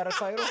make that a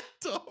title?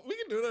 We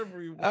can do whatever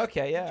we want.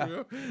 Okay,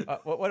 yeah.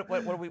 What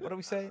do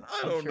we say?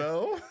 I don't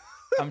know.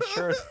 I'm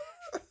sure.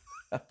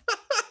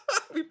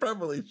 We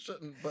probably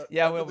shouldn't, but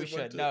yeah, we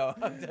should. No,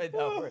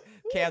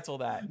 cancel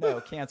that.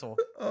 No, cancel.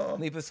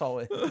 Leave this all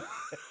in.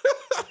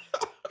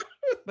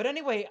 But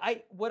anyway,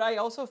 what I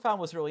also found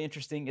was really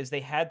interesting is they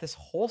had this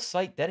whole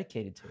site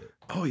dedicated to it.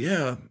 Oh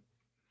yeah,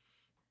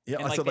 yeah.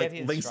 And, So like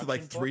links to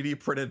like 3D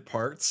printed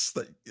parts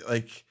that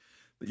like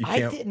that you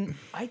can't.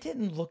 I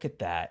didn't look at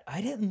that.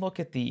 I didn't look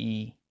at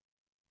the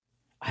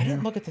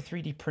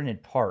 3D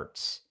printed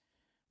parts.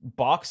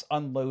 Box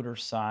unloader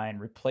sign,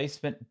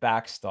 replacement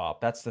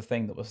backstop. That's the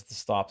thing that was the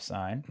stop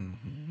sign.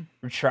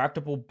 Mm-hmm.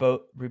 Retractable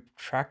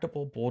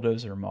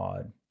bulldozer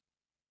mod.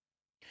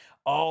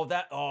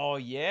 Oh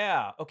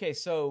yeah. Okay,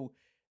 so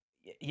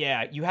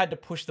yeah, you had to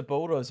push the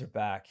bulldozer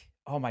back.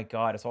 Oh my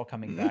God, it's all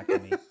coming back to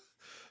me.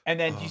 And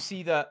then you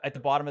see at the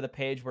bottom of the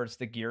page where it's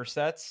the gear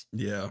sets?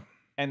 Yeah.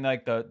 And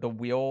like the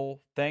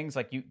wheel things,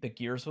 like the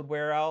gears would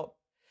wear out.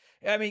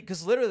 I mean,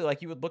 because literally,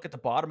 like you would look at the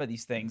bottom of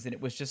these things, and it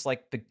was just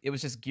like it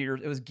was just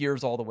gears. It was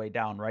gears all the way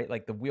down, right?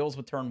 Like the wheels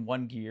would turn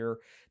one gear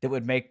that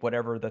would make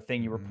whatever the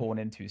thing you were pulling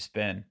into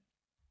spin.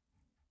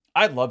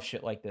 I love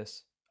shit like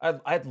this.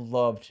 I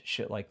loved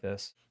shit like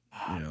this.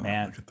 Oh,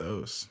 man, look at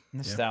those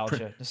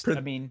nostalgia.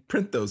 Yeah,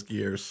 print those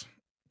gears.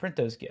 Print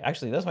those gears.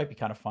 Actually, those might be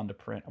kind of fun to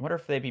print. I wonder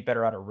if they'd be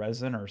better out of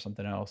resin or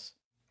something else.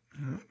 I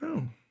don't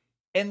know.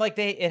 And like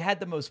it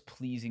had the most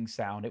pleasing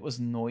sound. It was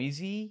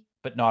noisy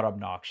but not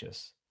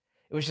obnoxious.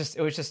 It was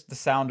just the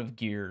sound of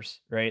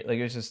gears, right? Like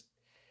it was just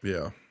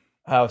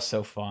Oh,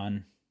 so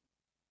fun,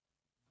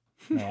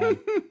 man.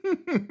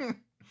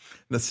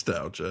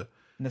 Nostalgia,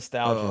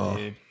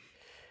 dude.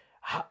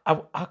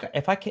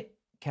 If I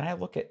can I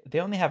look at?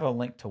 They only have a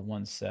link to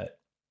one set.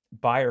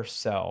 Buy or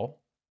sell.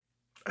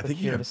 I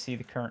think you have to see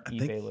the current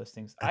eBay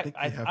listings.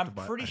 I'm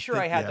pretty sure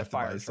I had the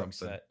fire truck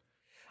set.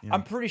 Yeah.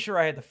 I'm pretty sure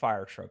I had the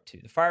fire truck too.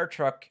 The fire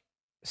truck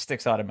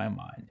sticks out in my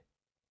mind,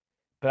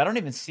 but I don't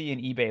even see an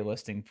eBay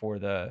listing for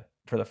the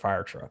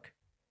fire truck.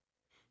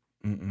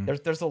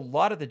 There's a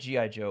lot of the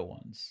G.I. Joe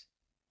ones.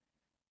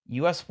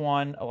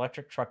 US1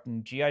 electric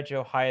trucking G.I.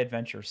 Joe high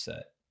adventure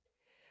set.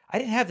 I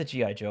didn't have the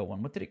G.I. Joe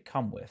one. What did it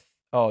come with?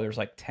 Oh, there's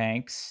like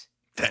tanks.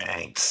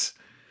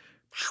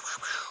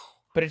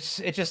 But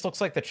it just looks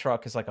like the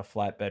truck is like a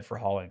flatbed for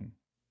hauling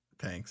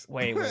tanks.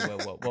 Wait.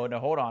 Whoa, no,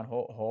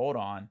 hold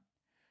on.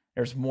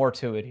 There's more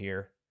to it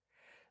here.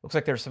 Looks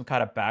like there's some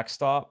kind of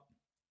backstop.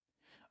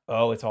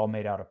 Oh, it's all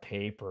made out of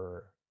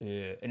paper.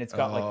 Ugh. And it's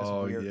got like this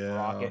weird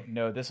rocket.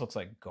 No, this looks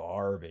like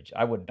garbage.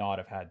 I would not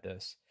have had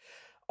this.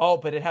 Oh,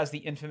 but it has the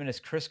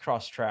infamous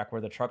crisscross track where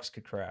the trucks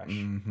could crash.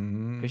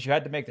 Because you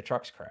had to make the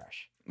trucks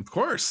crash. Of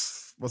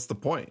course. What's the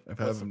point of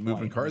having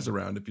moving cars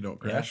around if you don't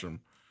crash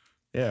them?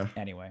 Yeah.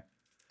 Anyway.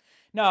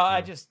 No,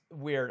 I just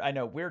weird. I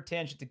know, weird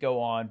tangent to go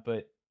on,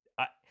 but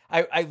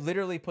I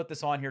literally put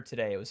this on here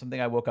today. It was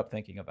something I woke up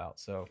thinking about.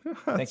 So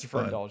thank you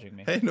for indulging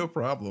me. Hey, no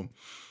problem.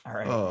 All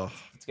right.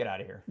 Let's get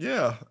out of here.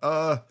 Yeah.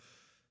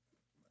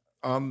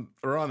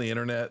 We're on the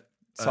internet.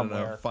 Somewhere.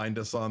 I don't know, find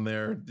us on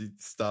there.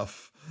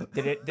 Stuff.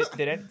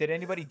 Did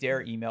anybody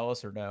dare email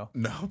us or no?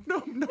 No,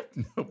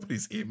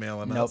 nobody's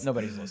emailing us. Nope,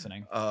 nobody's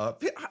listening.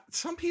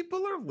 Some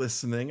people are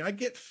listening. I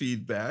get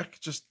feedback,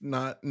 just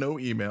no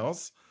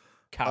emails.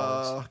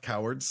 Cowards.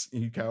 Cowards,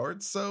 you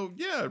cowards. So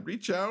yeah,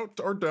 reach out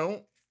or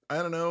don't. I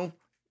don't know.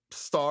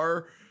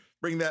 Star,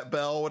 ring that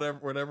bell,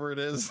 whatever it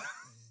is.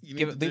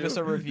 Leave us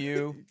a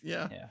review.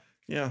 Yeah.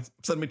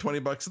 Send me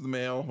 $20 in the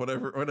mail.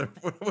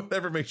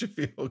 Whatever makes you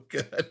feel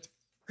good.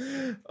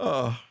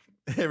 Oh,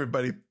 hey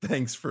everybody,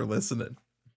 thanks for listening.